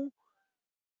new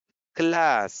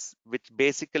class, which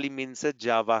basically means a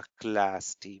Java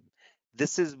class, team.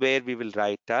 This is where we will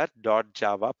write our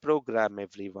 .java program,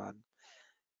 everyone.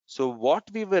 So what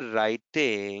we were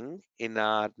writing in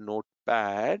our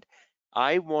notepad,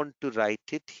 I want to write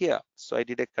it here. So I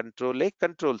did a Control A,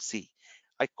 Control C.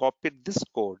 I copied this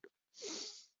code,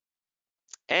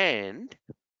 and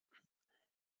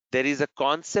there is a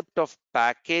concept of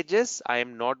packages. I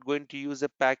am not going to use a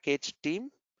package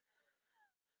team.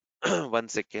 One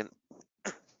second.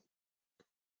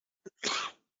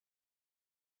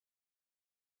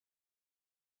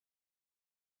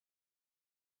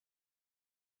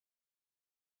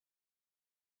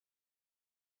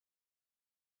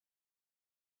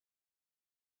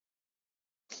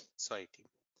 Sorry, team.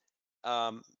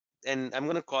 Um, and I'm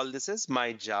going to call this as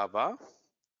my Java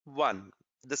 1,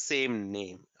 the same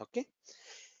name. Okay.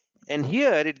 And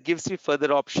here it gives me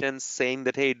further options saying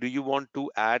that, hey, do you want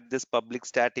to add this public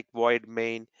static void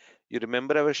main? You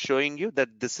remember I was showing you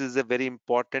that this is a very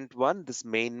important one, this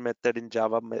main method in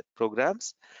Java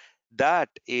programs. That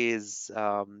is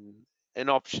an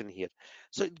option here.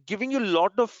 So giving you a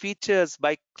lot of features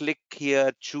by click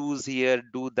here, choose here,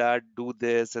 do that, do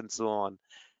this, and so on.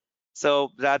 So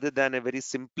rather than a very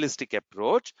simplistic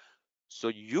approach, so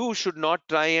you should not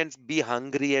try and be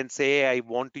hungry and say, I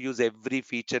want to use every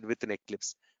feature within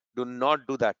Eclipse. Do not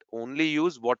do that. Only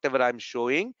use whatever I'm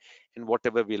showing and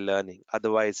whatever we're learning.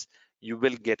 Otherwise, you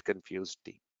will get confused.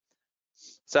 Team.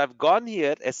 So I've gone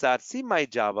here, src my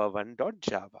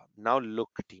java1.java. Now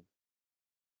look, team.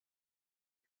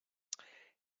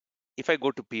 If I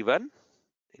go to P1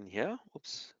 in here,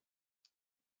 oops,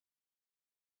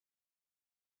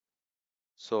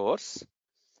 source,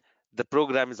 the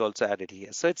program is also added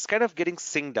here. So it's kind of getting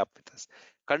synced up with us.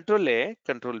 Control A,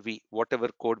 Control V, whatever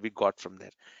code we got from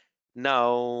there.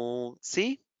 Now,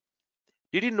 see,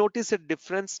 did you notice a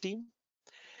difference, team?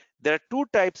 There are two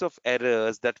types of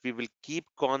errors that we will keep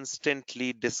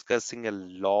constantly discussing a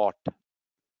lot.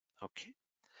 Okay.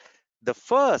 The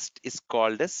first is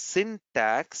called a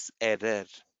syntax error,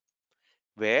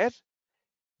 where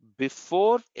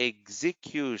before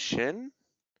execution,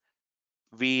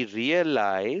 we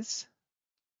realize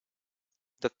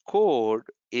the code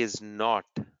is not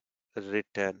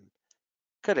written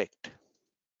correct.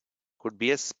 Could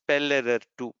be a spell error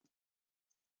too.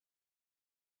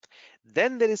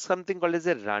 Then there is something called as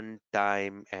a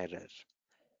runtime error,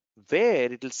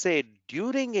 where it will say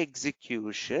during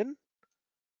execution,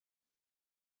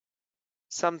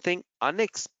 something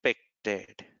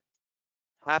unexpected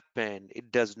happened.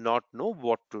 It does not know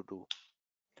what to do.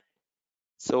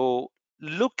 So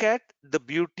look at the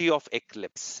beauty of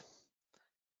Eclipse.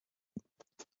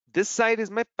 This side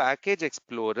is my package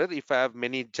explorer. If I have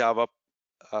many Java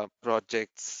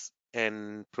projects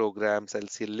and programs, I'll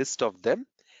see a list of them.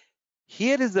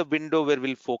 Here is the window where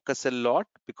we'll focus a lot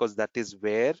because that is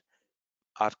where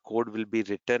our code will be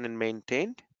written and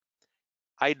maintained.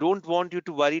 I don't want you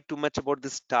to worry too much about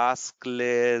this task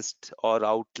list or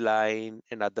outline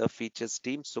and other features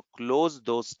team. So close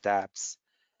those tabs.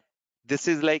 This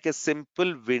is like a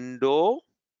simple window,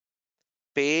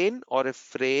 pane, or a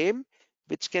frame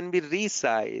which can be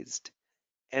resized,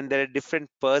 and there are different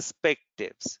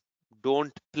perspectives.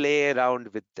 Don't play around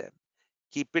with them.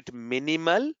 Keep it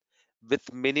minimal. With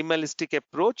minimalistic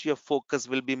approach, your focus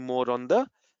will be more on the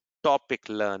topic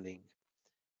learning.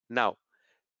 Now,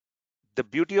 the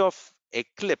beauty of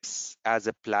Eclipse as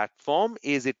a platform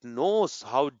is it knows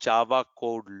how Java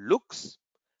code looks,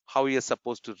 how you're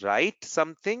supposed to write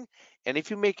something, and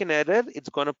if you make an error, it's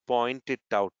going to point it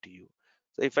out to you.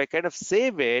 So if I kind of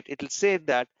save it, it'll say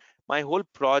that my whole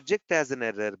project has an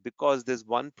error because there's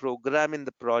one program in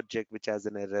the project which has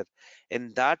an error,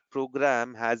 and that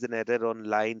program has an error on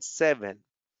line 7.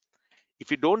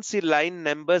 If you don't see line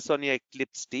numbers on your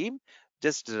Eclipse team,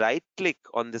 just right click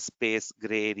on the space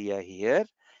gray area here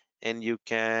and you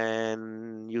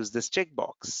can use this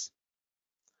checkbox.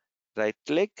 Right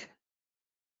click,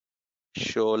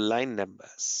 show line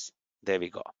numbers. There we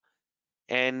go.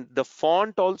 And the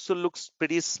font also looks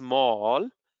pretty small.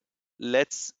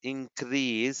 Let's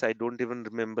increase, I don't even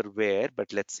remember where,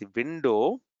 but let's see,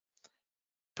 window,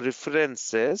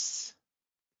 preferences.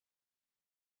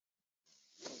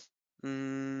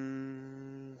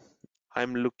 I'm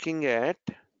looking at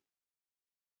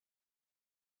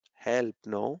help,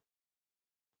 no?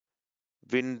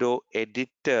 Window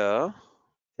editor,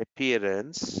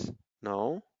 appearance,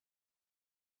 no?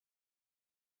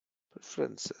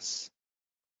 Preferences.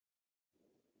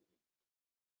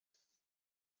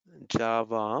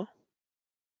 Java,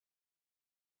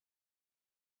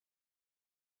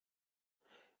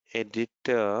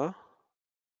 editor.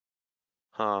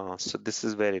 So this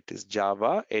is where it is,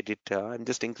 Java editor. I'm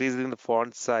just increasing the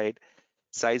font size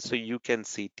so you can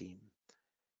see team.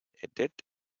 Edit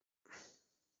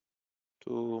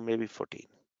to maybe 14.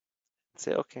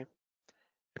 Say okay.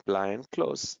 Apply and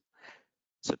close.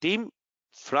 So team,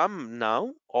 From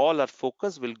now, all our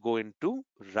focus will go into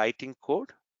writing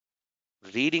code,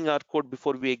 reading our code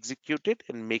before we execute it,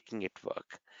 and making it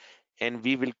work. And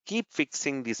we will keep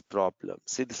fixing these problems.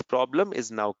 See, this problem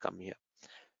is now come here.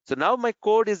 So now my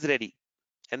code is ready.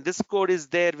 And this code is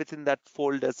there within that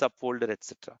folder, subfolder,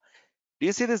 etc. Do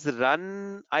you see this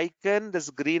run icon, this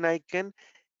green icon?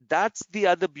 That's the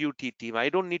other beauty, team. I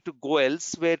don't need to go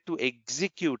elsewhere to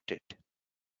execute it.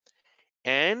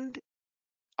 And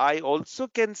I also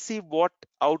can see what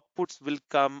outputs will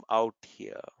come out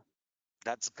here.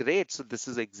 That's great. So this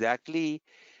is exactly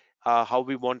how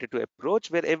we wanted to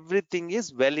approach, where everything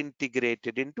is well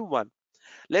integrated into one.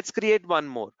 Let's create one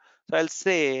more. So I'll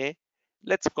say,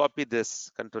 let's copy this,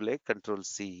 Control A, Control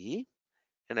C,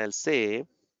 and I'll say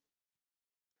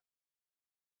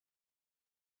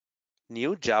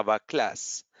new Java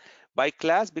class. By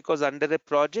class, because under a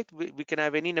project, we can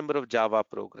have any number of Java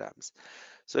programs.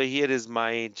 So here is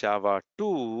my Java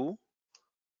 2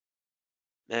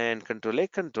 and Control A,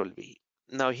 Control V.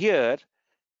 Now here,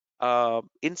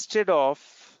 instead of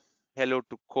hello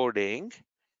to coding,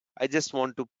 I just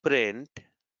want to print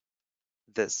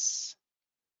this.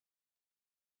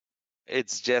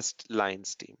 It's just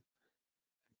lines, team.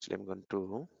 Actually, I'm going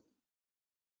to,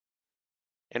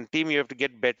 and team, you have to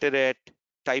get better at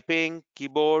typing,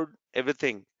 keyboard,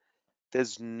 everything.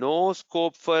 There's no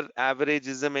scope for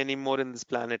averageism anymore in this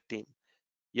planet, team.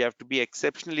 You have to be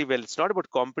exceptionally well. It's not about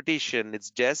competition.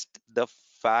 It's just the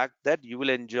fact that you will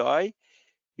enjoy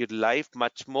your life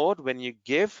much more when you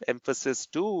give emphasis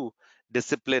to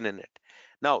discipline in it.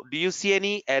 Now, do you see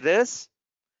any errors?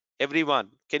 Everyone,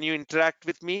 can you interact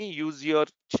with me? Use your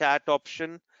chat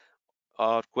option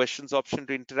or questions option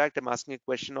to interact. I'm asking a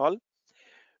question all.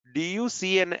 Do you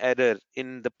see an error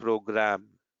in the program?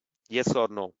 Yes or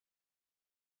no?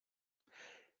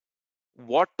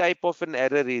 What type of an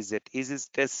error is it? Is it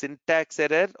a syntax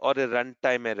error or a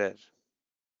runtime error?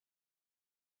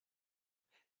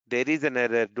 There is an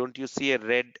error. Don't you see a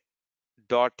red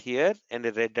dot here and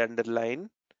a red underline?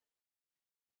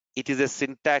 It is a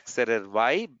syntax error.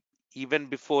 Why? Even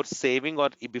before saving or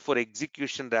before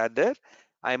execution rather,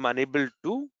 I'm unable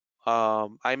to,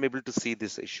 I'm able to see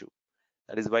this issue.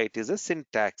 That is why it is a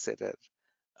syntax error.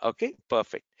 Okay,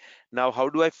 perfect. Now, how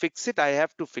do I fix it? I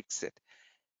have to fix it.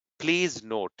 Please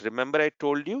note, remember I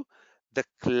told you the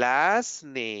class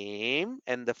name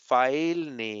and the file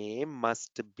name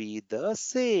must be the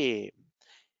same.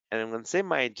 And I'm going to say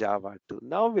my Java 2.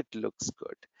 Now it looks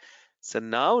good. So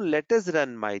now let us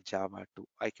run my Java 2.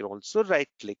 I can also right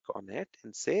click on it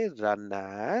and say run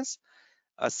as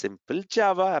a simple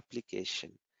Java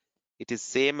application. It is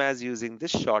same as using the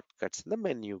shortcuts in the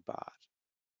menu bar,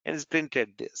 and it's printed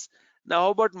this. Now how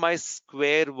about my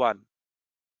square one?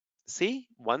 See,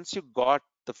 once you got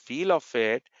the feel of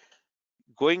it,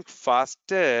 going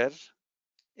faster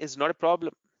is not a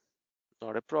problem.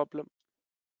 Not a problem.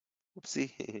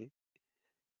 Oopsie.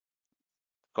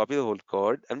 Copy the whole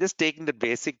code. I'm just taking the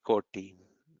basic code, team.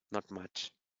 Not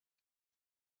much.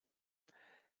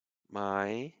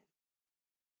 My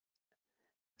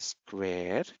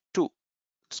square 2.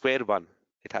 Square 1.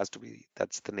 It has to be,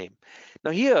 that's the name.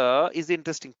 Now here is the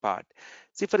interesting part.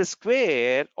 See, for a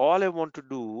square, all I want to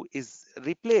do is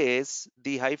replace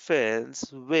the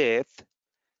hyphens with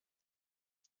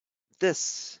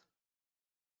this.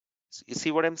 You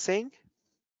see what I'm saying?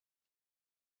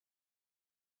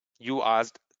 You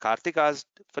asked, Karthik asked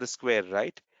for a square,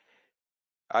 right?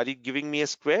 Are you giving me a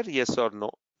square? Yes or no?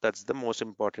 That's the most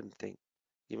important thing.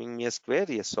 Giving me a square?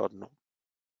 Yes or no?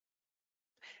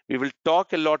 We will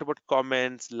talk a lot about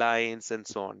comments, lines, and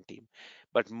so on, team.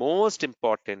 But most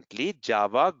importantly,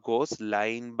 Java goes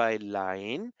line by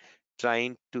line,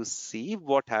 trying to see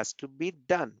what has to be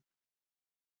done.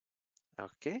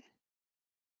 Okay.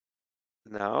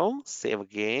 Now save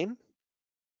again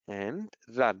and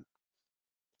run.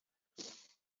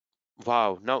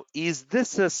 Wow. Now, is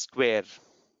this a square?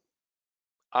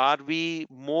 Are we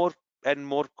more and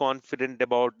more confident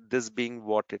about this being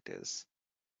what it is?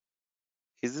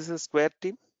 Is this a square,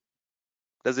 team?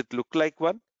 Does it look like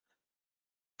one?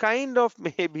 Kind of,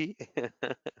 maybe.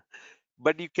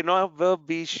 But you cannot ever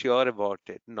be sure about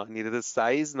it, neither the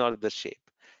size nor the shape.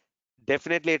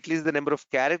 Definitely at least the number of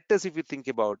characters if you think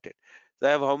about it. So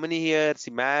I have how many here?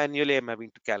 See, manually I'm having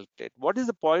to calculate. What is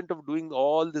the point of doing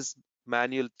all this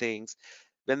manual things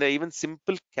when there are even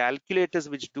simple calculators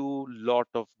which do lot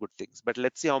of good things? But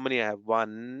let's see how many I have.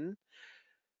 1,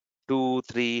 2,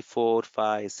 3, 4,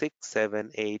 5, 6,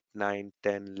 7, 8, 9,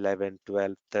 10, 11,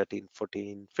 12, 13,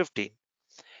 14, 15.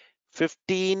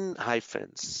 15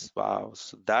 hyphens. Wow.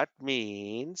 So that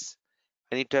means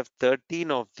I need to have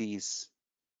 13 of these.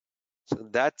 So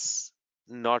that's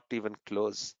not even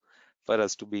close for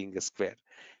us to being a square.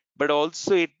 But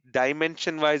also it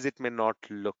dimension wise, it may not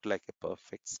look like a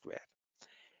perfect square.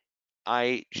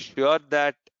 I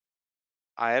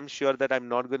am sure that I'm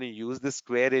not going to use the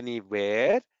square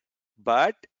anywhere,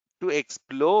 but to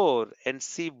explore and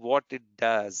see what it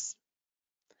does.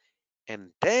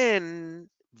 And then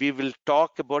we will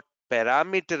talk about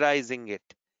parameterizing it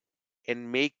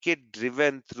and make it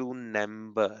driven through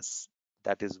numbers.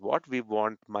 That is what we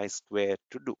want my square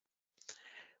to do.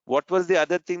 What was the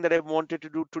other thing that I wanted to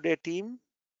do today, team?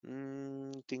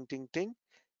 Ting, ting, ting.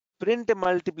 Print a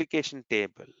multiplication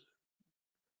table.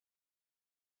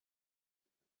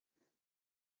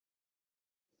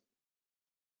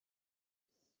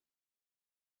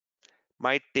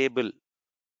 My table,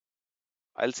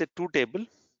 I'll say two table.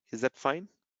 Is that fine?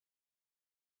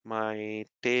 My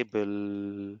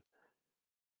table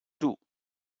 2.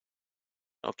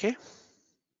 Okay.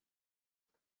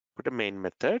 Put a main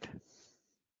method.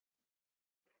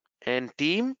 And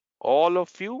team, all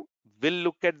of you will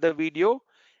look at the video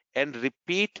and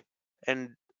repeat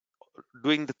and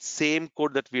doing the same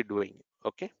code that we're doing.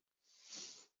 Okay.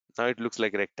 Now it looks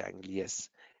like a rectangle. Yes.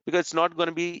 Because it's not going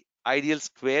to be ideal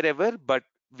square ever, but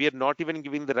we are not even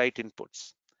giving the right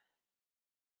inputs.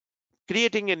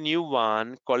 Creating a new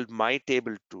one called my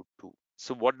table 2.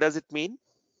 So what does it mean?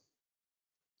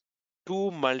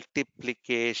 2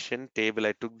 multiplication table.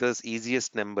 I took the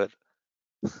easiest number.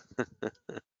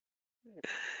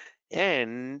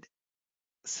 And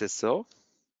so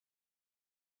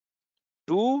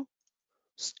 2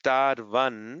 star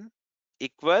 1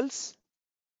 equals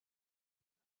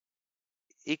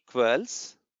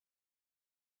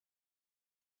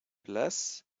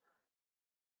plus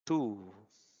 2.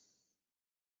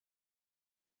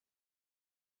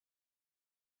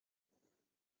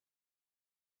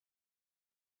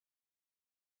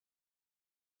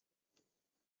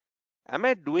 Am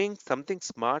I doing something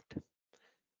smart?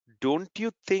 Don't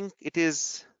you think it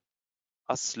is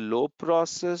a slow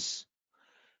process?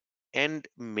 And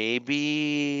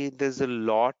maybe there's a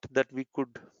lot that we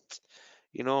could,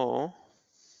 you know.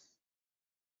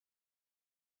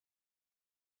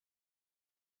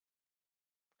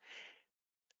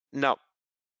 Now,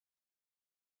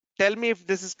 tell me if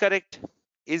this is correct.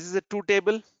 Is this a 2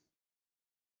 table?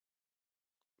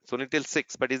 It's only till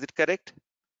 6, but is it correct?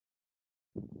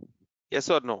 Yes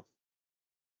or no?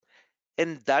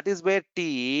 And that is where,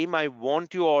 team, I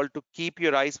want you all to keep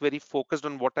your eyes very focused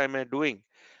on what am I doing.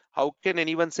 How can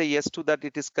anyone say yes to that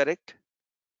it is correct?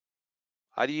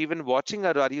 Are you even watching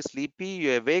or are you sleepy?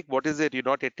 You awake? What is it? You're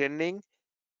not attending?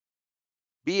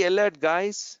 Be alert,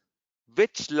 guys.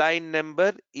 Which line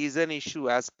number is an issue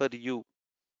as per you,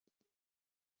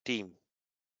 team?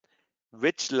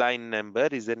 Which line number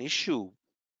is an issue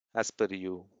as per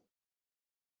you?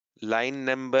 Line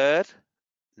number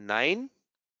 9?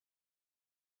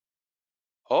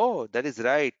 Oh, that is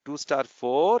right. 2 star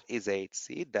 4 is 8.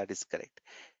 See, that is correct.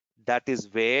 That is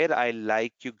where I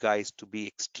like you guys to be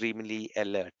extremely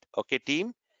alert. Okay,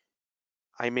 team?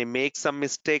 I may make some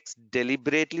mistakes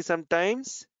deliberately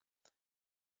sometimes,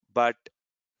 but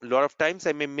a lot of times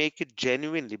I may make it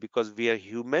genuinely because we are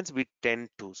humans, we tend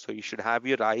to. So you should have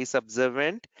your eyes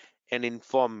observant and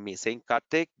inform me saying,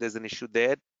 Karthik, there's an issue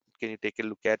there. Can you take a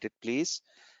look at it, please?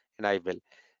 And I will.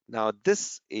 Now,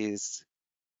 this is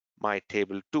my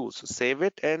table 2. So save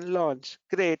it and launch.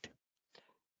 Great.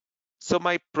 So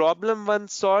my problem 1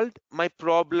 solved, my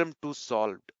problem 2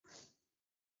 solved.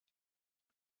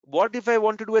 What if I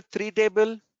want to do a 3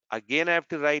 table? Again, I have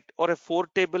to write, or a 4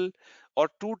 table, or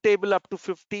 2 table up to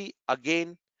 50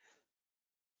 again.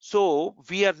 So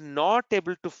we are not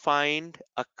able to find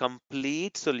a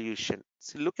complete solution.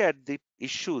 So look at the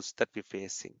issues that we're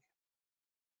facing.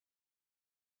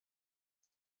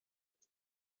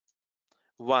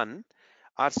 One,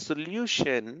 our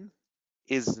solution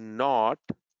is not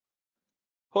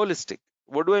holistic.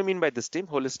 What do I mean by this, team?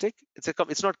 Holistic?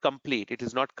 It's not complete. It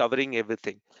is not covering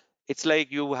everything. It's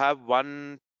like you have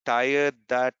one tire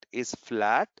that is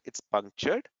flat, it's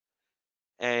punctured,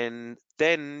 and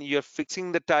then you're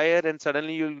fixing the tire, and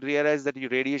suddenly you'll realize that your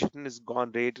radiation is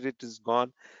gone, radiator is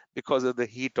gone because of the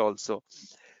heat also.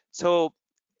 So,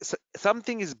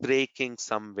 something is breaking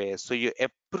somewhere. So your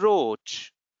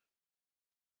approach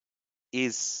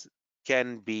is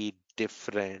can be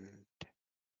different.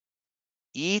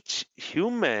 Each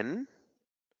human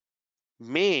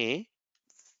may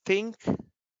think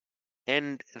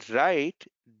and write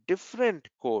different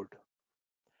code.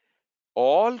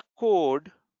 All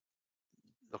code,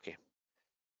 okay,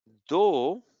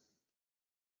 though,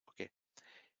 okay,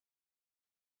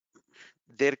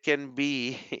 there can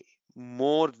be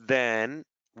more than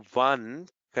one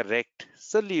correct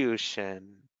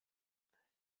solution.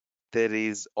 There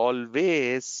is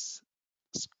always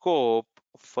scope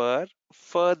for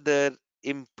further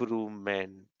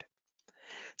improvement.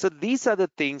 So these are the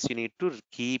things you need to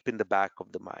keep in the back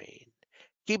of the mind.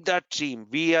 Keep that dream.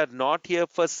 We are not here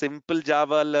for simple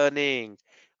Java learning.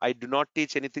 I do not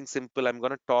teach anything simple. I'm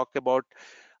going to talk about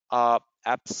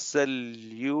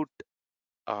absolute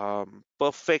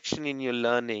perfection in your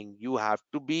learning. You have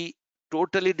to be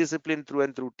totally disciplined through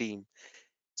and through, team.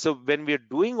 So when we are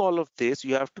doing all of this,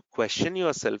 you have to question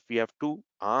yourself. You have to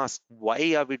ask,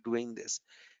 why are we doing this?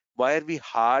 Why are we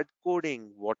hard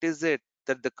coding? What is it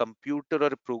that the computer or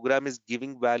a program is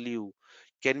giving value?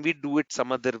 Can we do it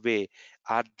some other way?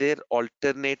 Are there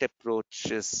alternate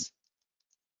approaches?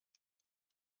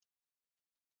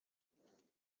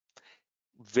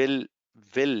 Will,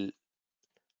 will,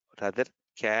 rather,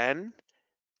 can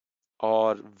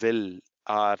or will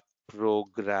our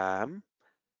program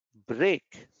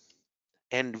break?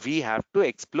 And we have to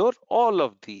explore all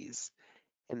of these.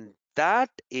 And that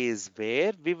is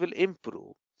where we will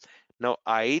improve. Now,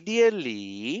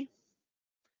 ideally,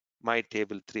 my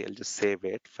table 3, I'll just save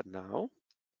it for now.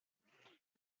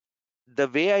 The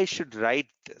way I should write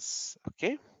this,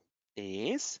 okay,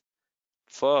 is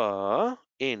for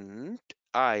int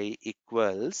I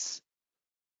equals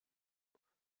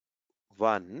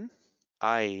 1,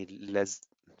 I less,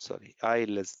 I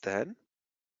less than,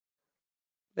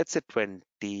 let's say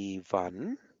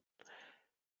 21,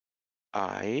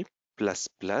 I plus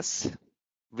plus,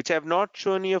 which I have not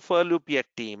shown you a for loop yet,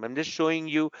 team. I'm just showing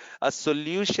you a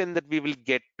solution that we will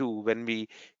get to when we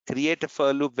create a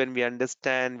for loop. When we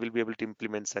understand, we'll be able to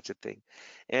implement such a thing.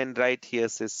 And right here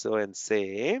says so and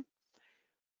say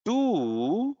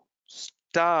 2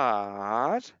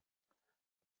 star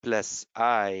plus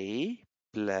I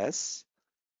plus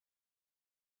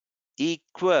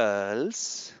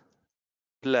equals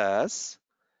plus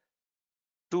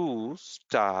 2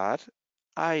 star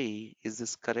I. Is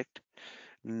this correct?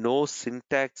 No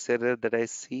syntax error that I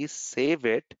see. Save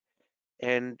it.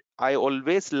 And I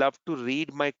always love to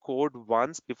read my code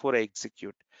once before I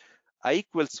execute. I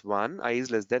equals 1, I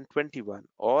is less than 21,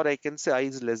 or I can say I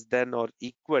is less than or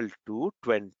equal to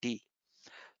 20.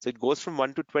 So it goes from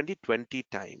 1 to 20 20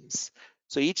 times.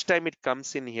 So each time it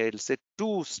comes in here, it'll say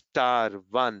 2 star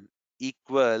 1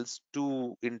 equals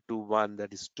 2 into 1,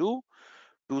 that is 2.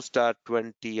 2 star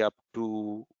 20 up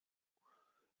to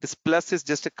this plus is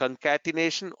just a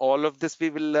concatenation. All of this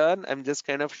we will learn. I'm just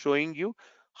kind of showing you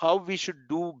how we should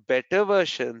do better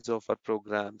versions of our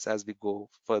programs as we go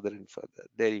further and further.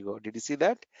 There you go. Did you see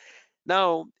that?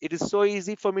 Now it is so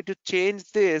easy for me to change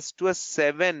this to a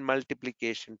 7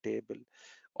 multiplication table.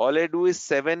 All I do is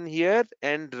 7 here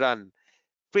and run.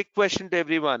 Quick question to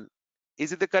everyone.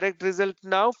 Is it the correct result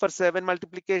now for 7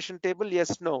 multiplication table?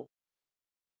 Yes, no.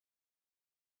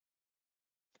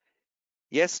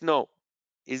 Yes, no.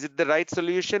 Is it the right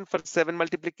solution for 7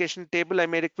 multiplication table? I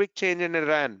made a quick change and I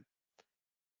ran.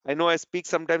 I know I speak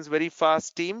sometimes very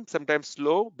fast, team, sometimes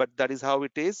slow, but that is how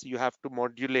it is. You have to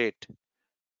modulate.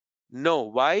 No,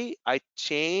 why? I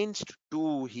changed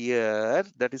to here.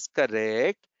 That is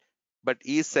correct. But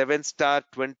is 7 star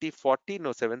 20 40?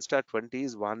 No, 7 star 20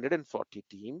 is 140,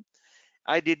 team.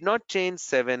 I did not change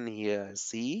 7 here.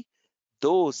 See,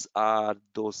 those are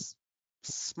those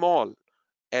small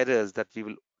errors that we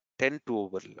will tend to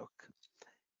overlook.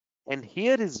 And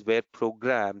here is where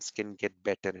programs can get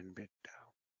better and better.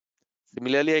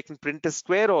 Similarly, I can print a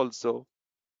square also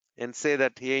and say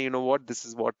that, hey, you know what, this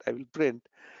is what I will print.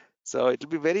 So it'll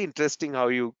be very interesting how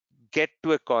you get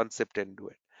to a concept and do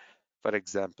it. For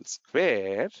example,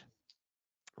 square,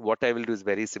 what I will do is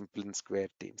very simple in square,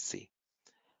 team. See,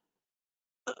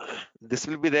 this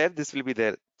will be there, this will be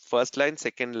there. First line,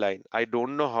 second line. I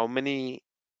don't know how many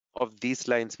of these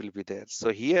lines will be there.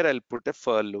 So here I'll put a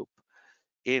for loop.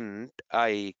 Int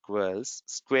I equals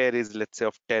square is, let's say,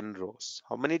 of 10 rows.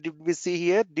 How many did we see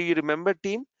here? Do you remember,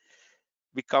 team?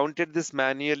 We counted this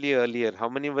manually earlier. How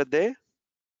many were there?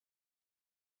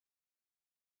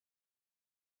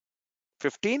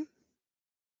 15?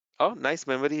 Oh, nice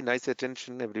memory, nice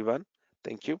attention, everyone.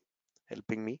 Thank you,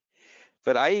 helping me.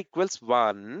 For I equals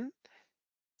 1,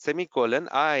 semicolon,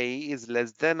 I is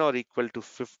less than or equal to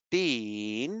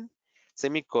 15,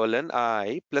 semicolon,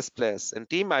 I plus plus. And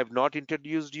team, I've not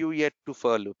introduced you yet to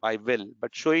for loop. I will,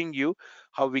 but showing you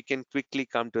how we can quickly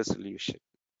come to a solution.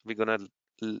 We're gonna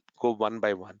go one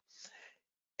by one.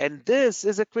 And this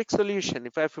is a quick solution.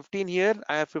 If I have 15 here,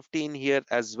 I have 15 here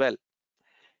as well.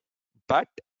 But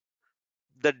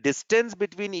the distance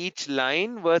between each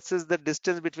line versus the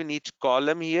distance between each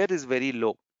column here is very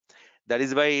low. That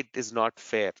is why it is not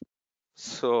fair.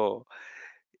 So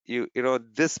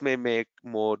this may make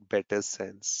more better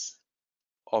sense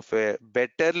of a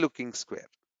better looking square.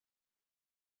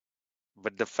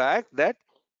 But the fact that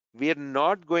we are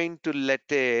not going to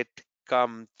let it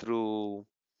come through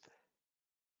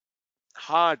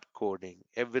hard coding,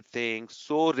 everything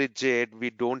so rigid, we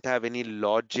don't have any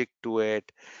logic to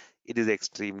it. It is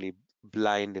extremely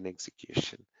blind in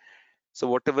execution. So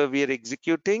whatever we are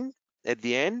executing at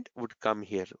the end would come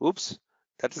here. Oops,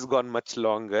 that has gone much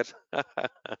longer.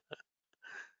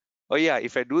 Oh yeah,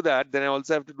 if I do that, then I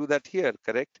also have to do that here,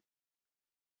 correct?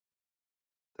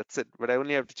 That's it. But I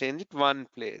only have to change it one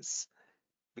place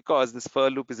because this for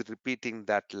loop is repeating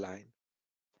that line.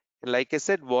 And like I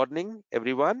said, warning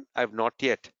everyone, I've not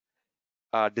yet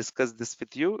discussed this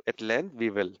with you at length. We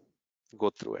will go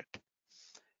through it.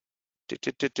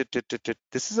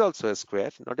 This is also a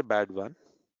square, not a bad one.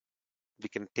 We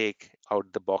can take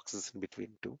out the boxes in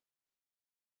between too.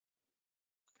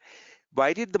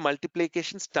 Why did the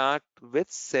multiplication start with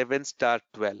 7 star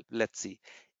 12? Let's see.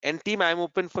 And team, I'm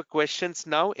open for questions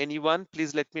now. Anyone,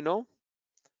 please let me know.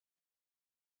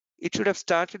 It should have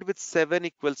started with 7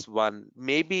 equals 1.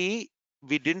 Maybe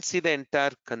we didn't see the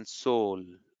entire console.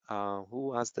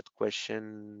 Who asked that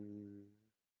question?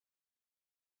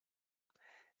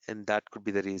 And that could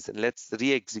be the reason. Let's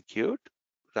re-execute.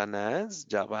 Run as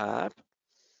Java app.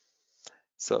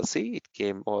 So see, it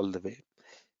came all the way.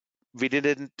 We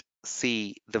didn't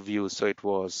see the view, so it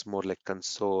was more like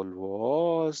console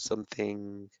was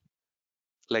something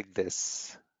like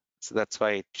this. So that's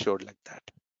why it showed like that.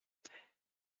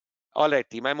 All right,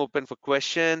 team, I'm open for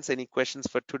questions. Any questions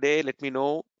for today? Let me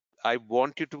know. I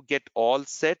want you to get all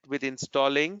set with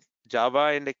installing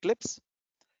Java and Eclipse.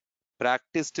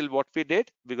 Practice till what we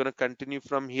did. We're going to continue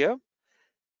from here.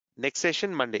 Next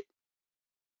session, Monday.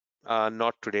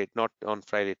 Not today, not on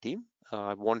Friday, team.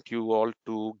 I want you all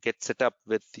to get set up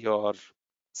with your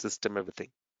system, everything.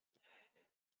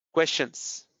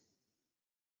 Questions?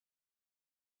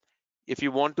 If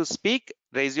you want to speak,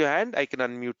 raise your hand. I can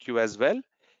unmute you as well.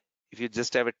 If you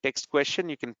just have a text question,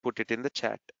 you can put it in the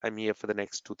chat. I'm here for the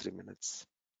next 2-3 minutes.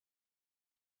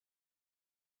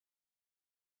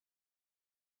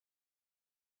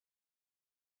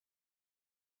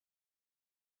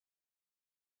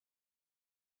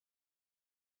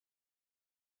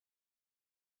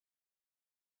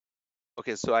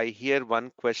 Okay, so I hear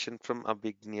one question from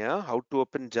Abhignya. How to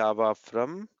open Java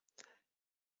from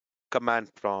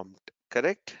command prompt,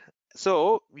 correct?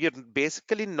 So you're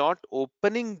basically not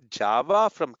opening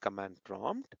Java from command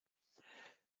prompt.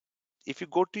 If you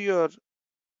go to your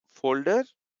folder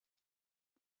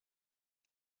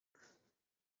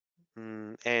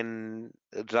and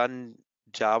run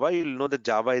Java, you'll know that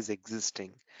Java is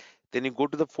existing. Then you go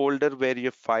to the folder where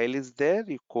your file is there,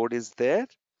 your code is there,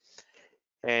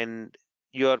 and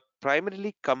you're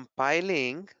primarily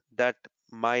compiling that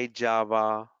my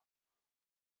Java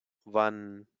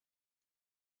 1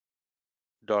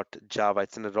 .java.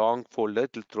 It's in the wrong folder.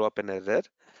 It will throw up an error.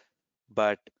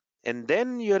 And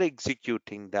then you're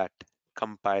executing that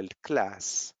compiled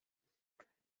class.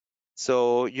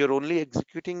 So you're only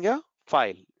executing a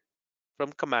file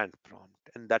from command prompt,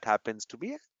 and that happens to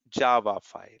be a Java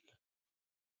file.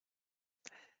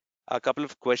 A couple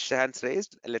of questions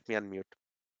raised. Let me unmute.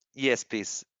 Yes,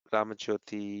 please.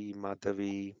 Ramajyoti,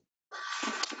 Madhavi.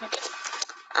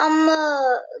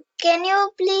 Can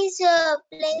you please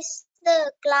place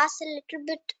the class a little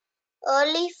bit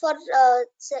early for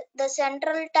the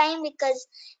central time, because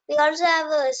we also have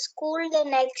a school the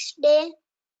next day.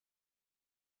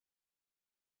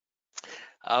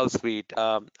 How sweet.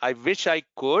 I wish I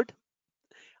could.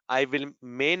 I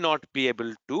may not be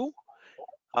able to.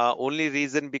 Only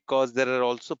reason because there are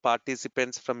also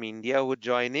participants from India who are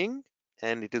joining,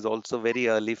 and it is also very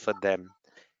early for them.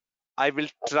 I will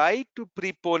try to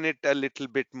prepone it a little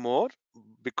bit more,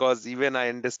 because even I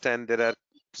understand there are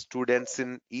students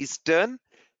in Eastern.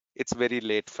 It's very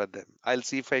late for them. I'll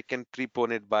see if I can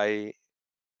prepone it by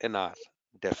an hour,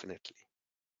 definitely.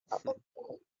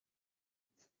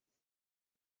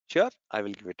 Sure, I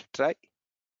will give it a try.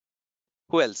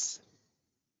 Who else?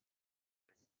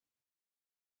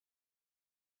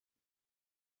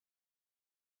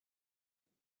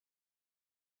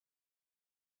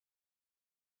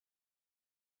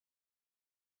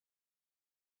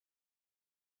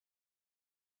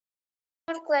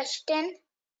 Question.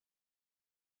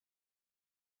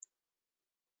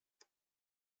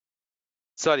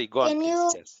 Sorry, go on,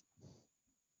 please. Yes.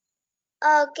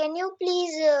 Can you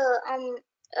please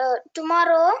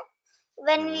tomorrow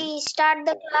when we start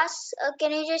the class,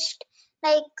 can you just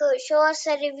show us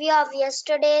a review of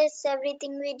yesterday's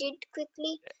everything we did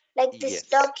quickly? like this Yes,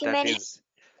 that document? is.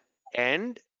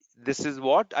 And this is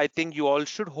what I think you all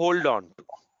should hold on to.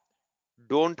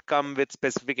 Don't come with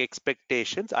specific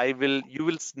expectations. You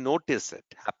will notice it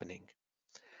happening.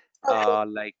 Okay.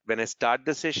 Like when I start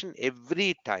the session,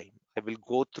 every time I will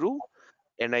go through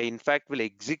and I, in fact, will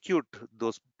execute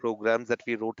those programs that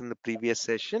we wrote in the previous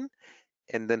session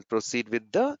and then proceed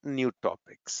with the new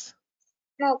topics.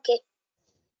 Okay.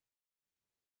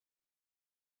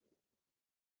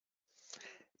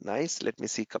 Nice. Let me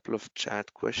see a couple of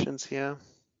chat questions here.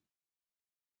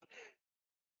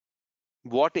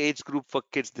 What age group for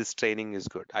kids this training is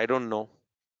good? I don't know.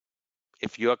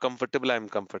 If you are comfortable, I'm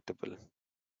comfortable.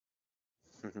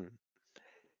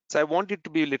 So I want it to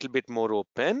be a little bit more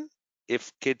open.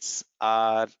 If kids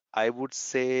are, I would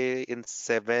say, in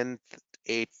seventh,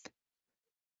 eighth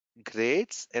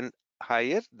grades and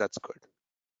higher, that's good.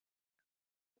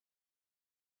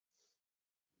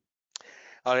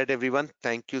 All right, everyone.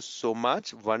 Thank you so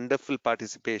much. Wonderful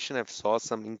participation. I've saw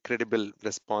some incredible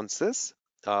responses.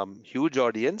 Huge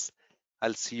audience.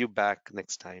 I'll see you back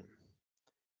next time.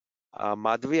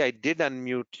 Madhvi, I did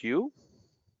unmute you,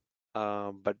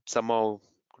 but somehow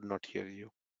could not hear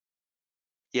you.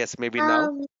 Yes, maybe now.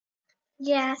 Um,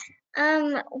 yeah.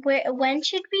 When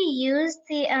should we use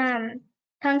the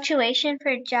punctuation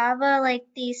for Java, like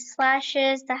these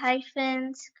slashes, the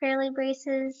hyphens, curly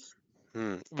braces?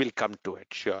 We'll come to it,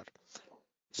 sure.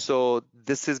 So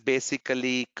this is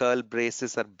basically curl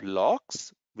braces are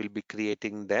blocks. We'll be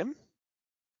creating them.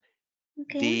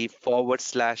 Okay. The forward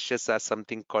slashes are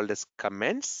something called as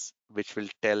comments, which will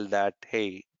tell that,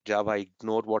 hey, Java,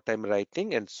 ignore what I'm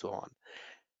writing and so on.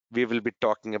 We will be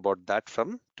talking about that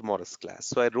from tomorrow's class.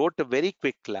 So I wrote a very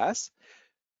quick class.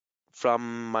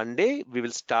 From Monday, we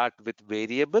will start with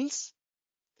variables,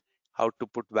 how to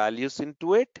put values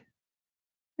into it.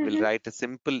 We'll Mm-hmm. write a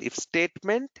simple if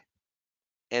statement,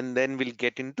 and then we'll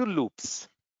get into loops.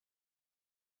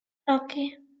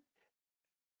 Okay.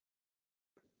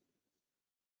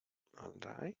 All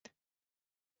right.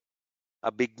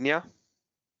 Abhignya,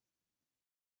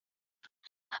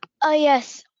 Oh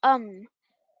yes.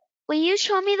 Will you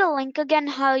show me the link again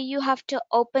how you have to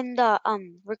open the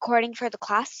recording for the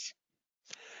class?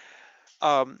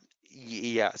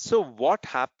 yeah. So what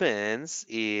happens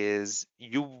is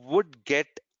you would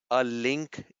get a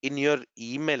link in your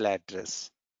email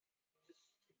address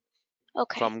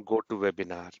Okay. from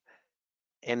GoToWebinar,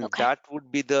 and Okay. that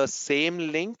would be the same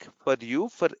link for you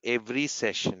for every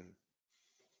session.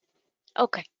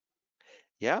 Okay.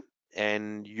 Yeah,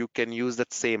 and you can use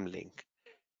that same link.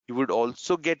 You would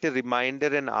also get a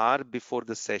reminder an hour before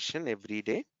the session every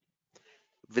day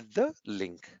with the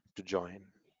link to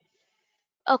join.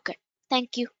 Okay.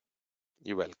 Thank you.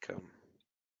 You're welcome.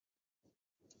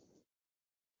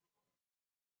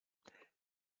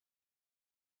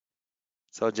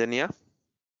 Saujanya,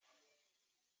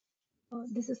 Oh,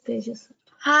 this is Tejas.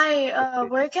 Hi, okay.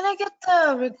 where can I get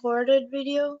the recorded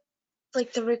video?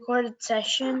 Like the recorded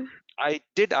session? I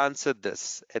did answer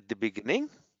this at the beginning.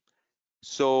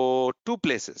 So two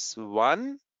places.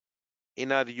 One,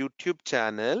 in our YouTube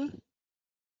channel,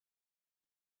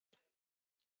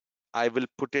 I will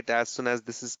put it as soon as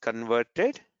this is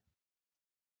converted.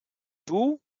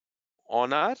 Two,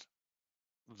 on our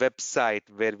website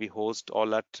where we host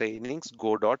all our trainings,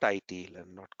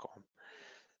 go.itelearn.com.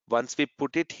 Once we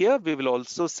put it here, we will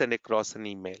also send across an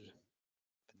email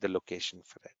with the location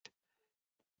for it.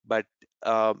 But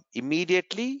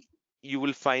immediately you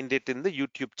will find it in the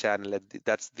YouTube channel.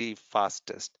 That's the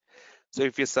fastest. So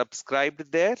if you're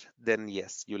subscribed there, then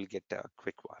yes, you'll get a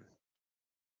quick one.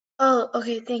 Oh,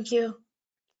 okay, thank you.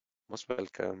 Most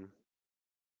welcome.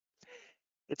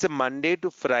 It's a Monday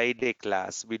to Friday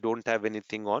class. We don't have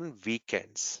anything on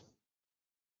weekends.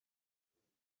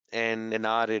 And an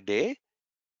hour a day,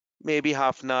 maybe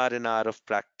half an hour of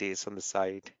practice on the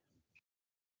side.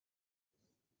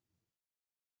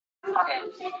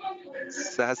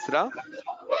 Sahasra?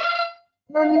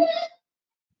 Um,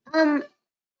 um,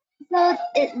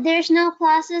 there's no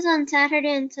classes on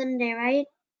Saturday and Sunday, right?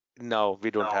 No,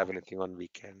 we don't have anything on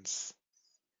weekends.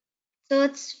 So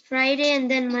it's Friday and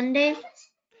then Monday?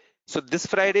 So this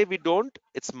Friday we don't.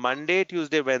 It's Monday,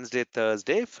 Tuesday, Wednesday,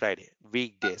 Thursday, Friday,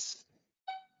 weekdays.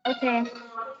 Okay.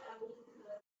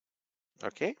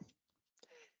 Okay.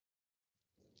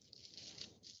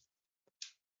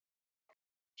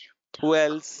 Who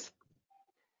else?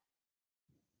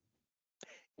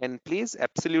 And please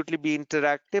absolutely be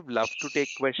interactive. Love to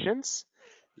take questions.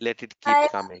 Let it keep I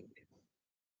coming.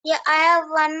 Yeah, I have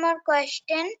one more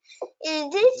question. Is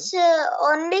Mhm. this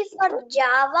only for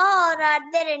Java or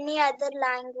are there any other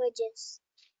languages?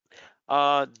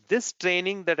 This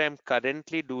training that I'm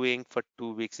currently doing for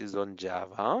 2 weeks is on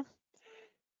Java.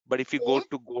 But if you go Okay.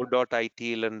 to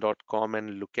go.itlearn.com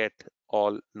and look at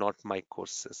all, not my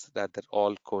courses, rather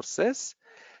all courses,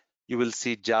 you will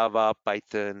see Java,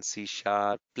 Python, C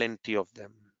Sharp, plenty of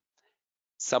them.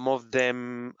 Some of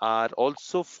them are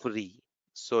also free.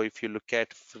 So if you look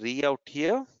at free out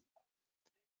here,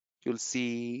 you'll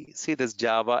see this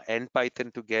Java and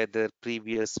Python together,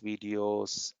 previous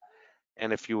videos,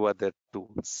 and a few other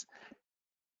tools.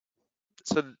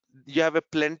 So you have a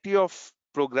plenty of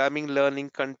programming learning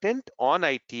content on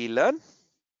IT Learn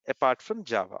apart from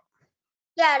Java.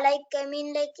 Yeah, like I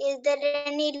mean, like, is there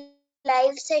any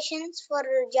live sessions for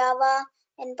Java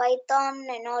and Python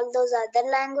and all those other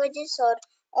languages, or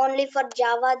only for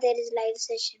Java there is live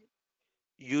session?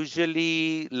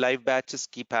 Usually live batches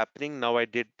keep happening. Now I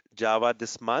did Java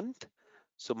this month.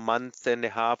 So month and a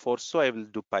half or so, I will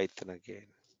do Python again.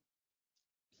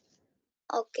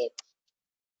 Okay.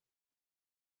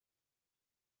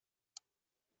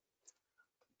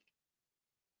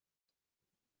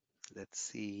 Let's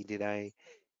see, did I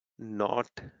not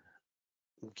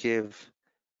give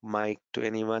mic to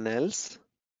anyone else?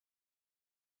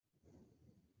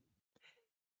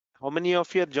 How many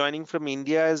of you are joining from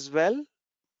India as well?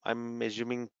 I'm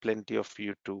assuming plenty of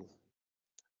you too.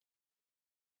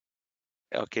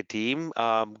 Okay, team.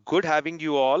 Good having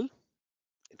you all.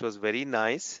 It was very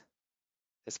nice,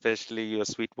 especially your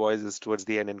sweet voices towards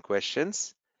the end and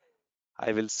questions.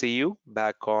 I will see you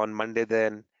back on Monday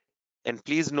then. And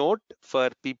please note for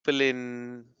people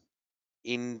in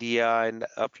India and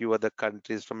a few other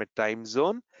countries from a time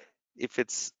zone, if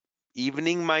it's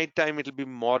evening my time, it'll be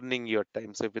morning your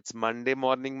time. So if it's Monday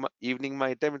morning, evening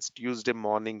my time, it's Tuesday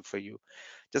morning for you.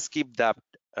 Just keep that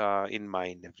in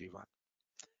mind, everyone.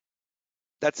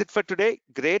 That's it for today.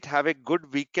 Great. Have a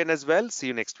good weekend as well. See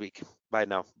you next week. Bye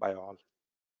now. Bye all.